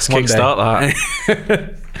somewhere. Let's kickstart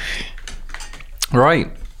that.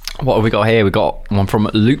 Right. What have we got here? We got one from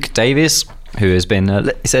Luke Davies, who has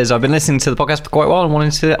been, he says, I've been listening to the podcast for quite a while and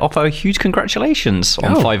wanted to offer a huge congratulations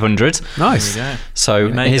on 500. Nice.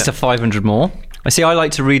 So here's to 500 more. I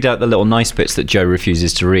like to read out the little nice bits that Joe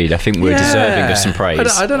refuses to read. I think we're deserving of some praise.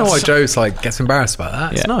 I don't know why Joe's gets embarrassed about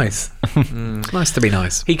that. It's nice. It's nice to be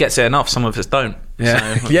nice. He gets it enough. Some of us don't.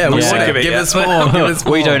 Yeah, so, we want to give us more.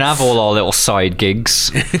 We don't have all our little side gigs.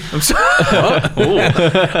 Biting.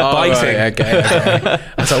 Right, okay. I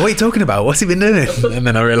was like, what are you talking about? What's he been doing? And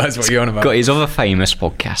then I realised what you're on about. Got his other famous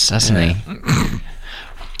podcasts, hasn't he?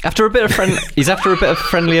 After a bit of he's after a bit of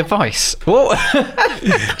friendly advice. What?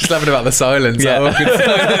 Just laughing about the silence. Yeah.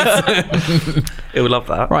 He'll love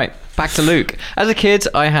that. Right, back to Luke. As a kid,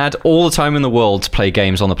 I had all the time in the world to play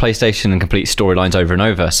games on the PlayStation and complete storylines over and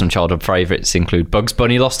over. Some childhood favourites include Bugs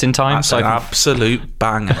Bunny Lost in Time. That's an absolute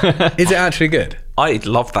banger. Is it actually good? I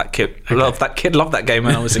loved that kid. Loved that game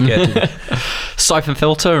when I was a kid. Siphon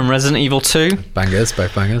Filter and Resident Evil 2. Bangers,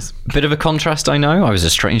 both bangers. Bit of a contrast, I know. I was a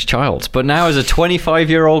strange child. But now as a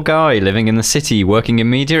 25-year-old guy living in the city, working in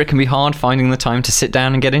media, it can be hard finding the time to sit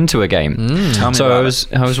down and get into a game. Tell me So about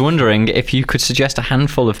I was wondering if you could suggest a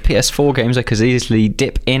handful of PS4 games I could easily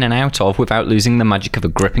dip in and out of without losing the magic of a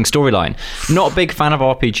gripping storyline. Not a big fan of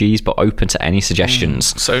RPGs, but open to any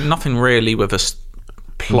suggestions. So nothing really with a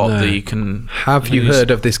plot No. that you can. Have you use.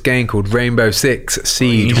 heard of this game called Rainbow Six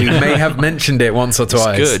Siege? We may have mentioned it once or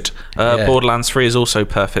twice. It's good. Yeah. Borderlands 3 is also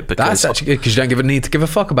perfect because That's actually good because you don't need to give a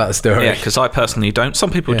fuck about the story. yeah, because I personally don't.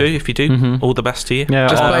 Some people do. If you do, all the best to you. Yeah,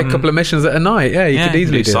 Just play a couple of missions at a night. Yeah, you could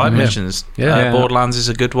easily do do side them, yeah. missions. Yeah. Borderlands is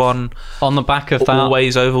a good one. On the back of that,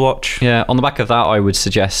 Always Overwatch. yeah, on the back of that, I would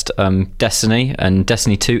suggest Destiny, and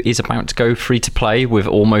Destiny 2 is about to go free to play with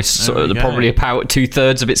almost There we go. probably about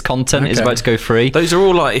 2/3 of its content is Okay. about to go free. Those are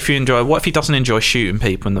all like if you enjoy. What if he doesn't enjoy shooting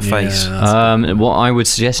people in the face? What I would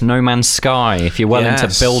suggest, No Man's Sky. If you're well into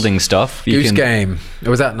Yes. building stuff, you Goose can. Game. Or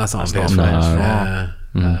was that? That's not on PS4.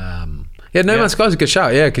 No. Yeah, No Man's Sky is a good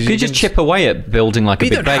shout. Yeah, because Could you just chip away at building like a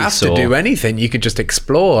You big don't base? have to or, do anything. You could just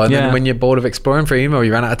explore, and Yeah. then when you're bored of exploring for email,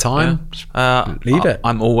 you run out of time. Leave it.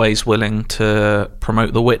 I'm always willing to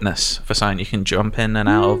promote The Witness for something you can jump in and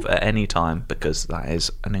out of at any time because that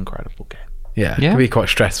is an incredible game. Yeah, it Yeah. can be quite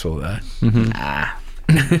stressful though.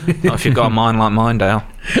 Not if you've got a mind like mine, Dale.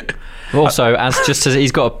 Also, as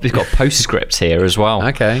he's got postscripts here as well.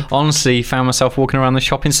 Okay. Honestly, found myself walking around the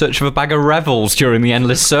shop in search of a bag of Revels during the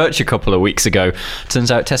endless search a couple of weeks ago.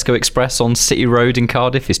 Turns out Tesco Express on City Road in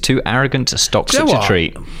Cardiff is too arrogant to stock Do you know such a what?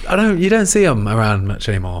 treat. You don't see them around much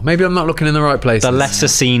anymore. Maybe I'm not looking in the right places. The lesser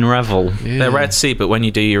seen Revel. They're rare to see, but when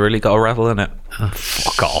you do, you really got to revel in it.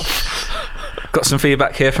 Fuck off. Got some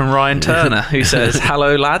feedback here from Ryan Turner, who says,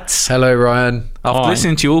 "Hello, lads. Hello, Ryan. After Hi.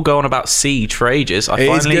 listening to you all go on about Siege for ages, I It is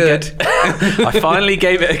finally good. I finally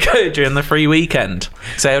gave it a go during the free weekend.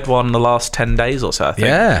 So I had one the last 10 days or so, I think.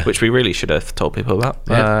 Yeah. Which we really should have told people about.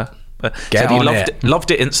 Yeah. Get Said he on loved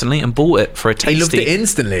it instantly and bought it for a tasty. He loved it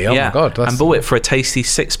instantly. Oh yeah, my god! and bought it for a tasty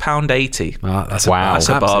 £6.80. That's Wow. That's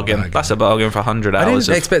a bargain. That's a bargain for 100 I hours.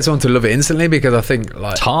 didn't expect someone to love it instantly because I think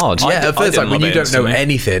like It's hard. Yeah, I at first, didn't like when love you it don't know instantly.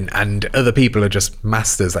 anything and other people are just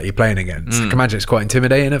masters that you're playing against, I can imagine it's quite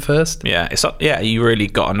intimidating at first. Yeah, you really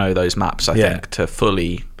got to know those maps, I Yeah. think, to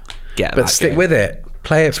fully get But that stick game. with it.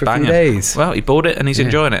 Play it for a few Banger. days. Well, he bought it and he's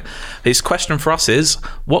enjoying it. His question for us is: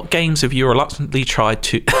 what games have you reluctantly tried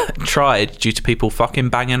due to people fucking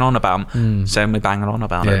banging on about them? Saying we're banging on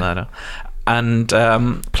about it, Yeah. no. And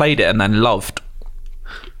played it and then loved.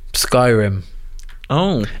 Skyrim.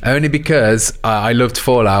 Oh, Only because I loved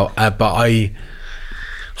Fallout, but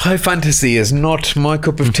high fantasy is not my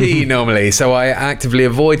cup of tea normally, so I actively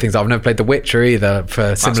avoid things. I've never played The Witcher either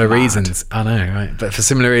for similar mad. reasons. I know, right? But for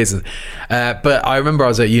similar reasons. But I remember I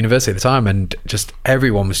was at university at the time, and just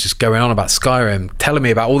everyone was just going on about Skyrim, telling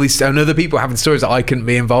me about all these and other people having stories that I couldn't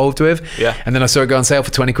be involved with. Yeah. And then I saw it go on sale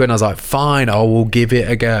for 20 quid, and I was like, fine, I will give it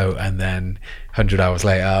a go. And then 100 hours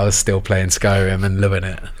later, I was still playing Skyrim and loving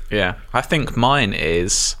it. yeah. I think mine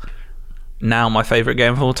is now my favourite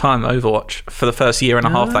game of all time, Overwatch. For the first year and a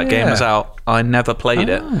half that game yeah. was out, I never played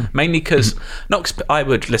it. Mainly because I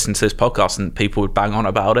would listen to this podcast and people would bang on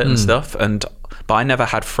about it and stuff, but I never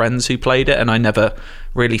had friends who played it, and I never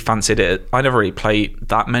really fancied it. I never really played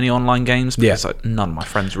that many online games because none of my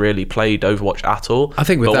friends really played Overwatch at all. I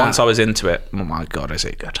think with but that- once I was into it, oh my god, is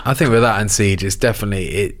it good? I think with that and Siege, it's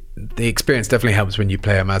definitely the experience definitely helps when you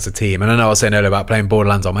play them as a team. And I know I was saying earlier about playing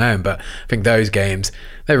Borderlands on my own, but I think those games,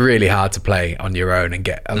 they're really hard to play on your own and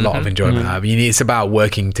get a lot of enjoyment out of. It's about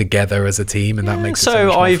working together as a team, and that makes it so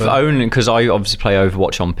much more I've fun. owned, because I obviously play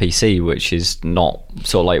Overwatch on PC, which is not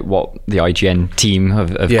sort of like what the IGN team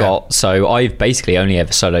have Yeah. got. So I've basically only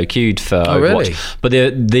ever solo queued for Overwatch. really? But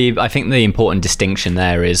the I think the important distinction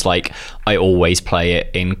there is like I always play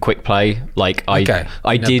it in quick play. Like I Okay.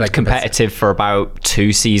 I Never did played competitive for about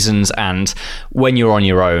 2 seasons, and when you're on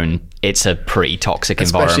your own, it's a pretty toxic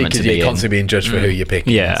Especially environment to because be you're in. constantly being judged for who you're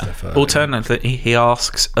picking. Yeah. And stuff like that. Alternatively, he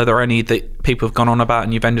asks, are there any that people have gone on about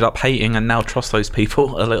and you've ended up hating and now trust those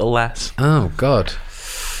people a little less? Oh, God.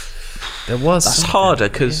 There was. It's something. harder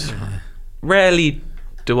because rarely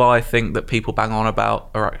do I think that people bang on about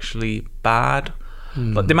are actually bad.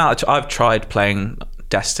 Like the amount I've tried playing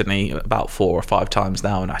Destiny about 4 or 5 times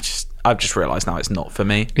now, and I've just realised now it's not for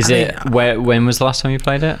me. When was the last time you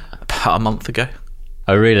played it? About a month ago.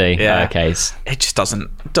 Oh, really? Yeah. Okay. It just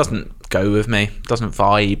doesn't go with me. Doesn't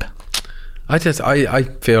vibe. I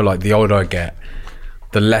feel like the older I get,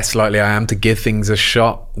 the less likely I am to give things a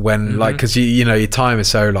shot when like, because you know your time is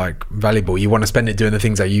so like valuable. You want to spend it doing the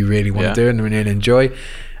things that you really want to do and really enjoy.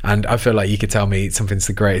 And I feel like you could tell me something's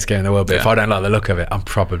the greatest game in the world, but if I don't like the look of it, I'm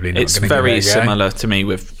probably not going to give it a go. It's very similar to me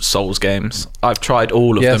with Souls games. I've tried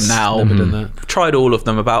all of them now. Never done that. I've tried all of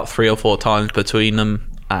them about 3 or 4 times between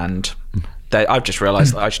them, and I've just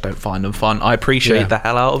realised that I just don't find them fun. I appreciate the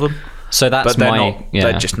hell out of them. So that's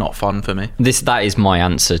they're just not fun for me. That is my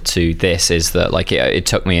answer to this, is that like it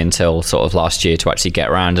took me until sort of last year to actually get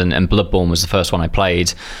around, and Bloodborne was the first one I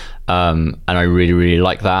played. And I really, really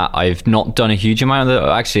like that. I've not done a huge amount of it.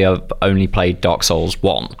 Actually, I've only played Dark Souls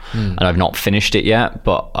 1, and I've not finished it yet,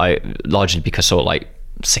 but largely because sort of like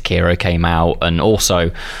Sekiro came out, and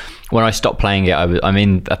also when I stopped playing it, I'm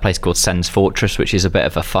in a place called Sen's Fortress, which is a bit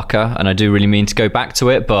of a fucker, and I do really mean to go back to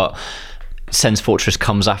it, but Sen's Fortress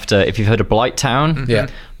comes after, if you've heard of Blighttown. Yeah.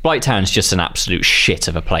 Blighttown's just an absolute shit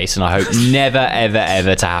of a place, and I hope never, ever,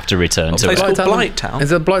 ever to have to return to it. It's called Blighttown.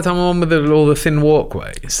 Is it Blighttown one with all the thin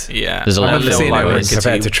walkways? Yeah. There's a lot of little walkways.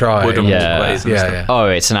 Prepared to try. Wooden walkways and stuff. Yeah. Oh,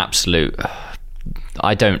 it's an absolute...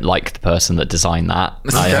 I don't like the person that designed that.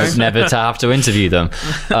 I hope never to have to interview them.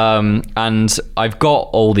 And I've got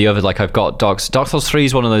all the other, like I've got Dark Souls 3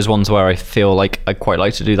 is one of those ones where I feel like I quite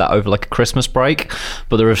like to do that over like a Christmas break.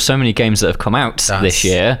 But there are so many games that have come out this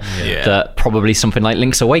year that probably something like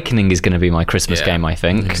Link's Awakening is going to be my Christmas game, I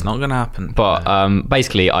think. It's not going to happen. But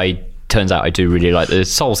basically, turns out I do really like the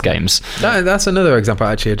Souls games. That's another example,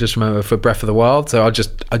 actually. I just remember for Breath of the Wild. So I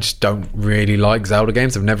just don't really like Zelda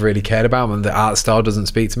games. I've never really cared about them. The art style doesn't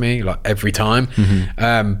speak to me like every time.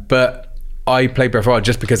 But I played Breath of the Wild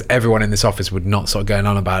just because everyone in this office would not stop going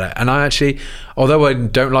on about it. And I actually, although I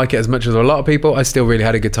don't like it as much as a lot of people, I still really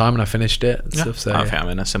had a good time and I finished it and stuff. So I think I'm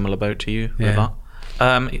in a similar boat to you with that.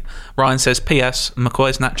 Ryan says, P.S.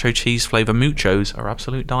 McCoy's nacho cheese flavour muchos are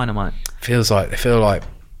absolute dynamite. They feel like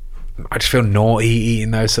I just feel naughty eating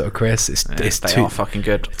those sort of crisps. They are fucking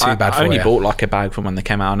good. Too bad for I only you. bought like a bag from when they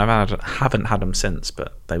came out, and I haven't had them since,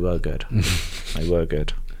 but they were good. They were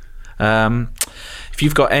good. If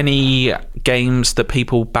you've got any games that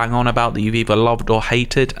people bang on about that you've either loved or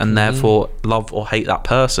hated, and therefore love or hate that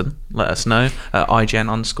person, let us know at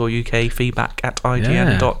IGN_UK, feedback at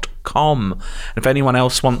IGN.com. And if anyone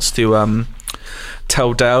else wants to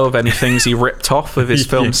tell Dale of any things he ripped off with his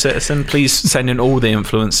film Citizen, please send in all the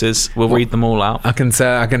influences. We'll read them all out. I can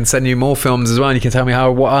send you more films as well, and you can tell me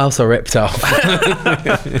what else I ripped off.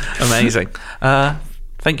 Amazing.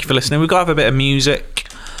 Thank you for listening. We've got to have a bit of music.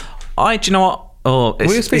 Do you know what?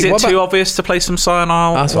 Is it too obvious to play some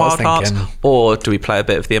Sayonara Wild Hearts? Or do we play a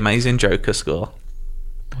bit of the amazing Joker score?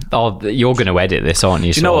 Oh, you're going to edit this, aren't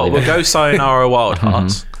you? Do you know what? We'll go Sayonara Wild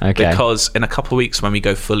Hearts. Okay. Because in a couple of weeks when we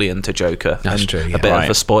go fully into Joker, a bit of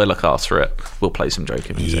a spoiler cast for it, we'll play some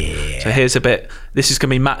Joker music. Yeah. So here's a bit. This is going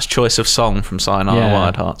to be Matt's choice of song from Sayonara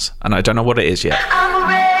Wild Hearts. And I don't know what it is yet.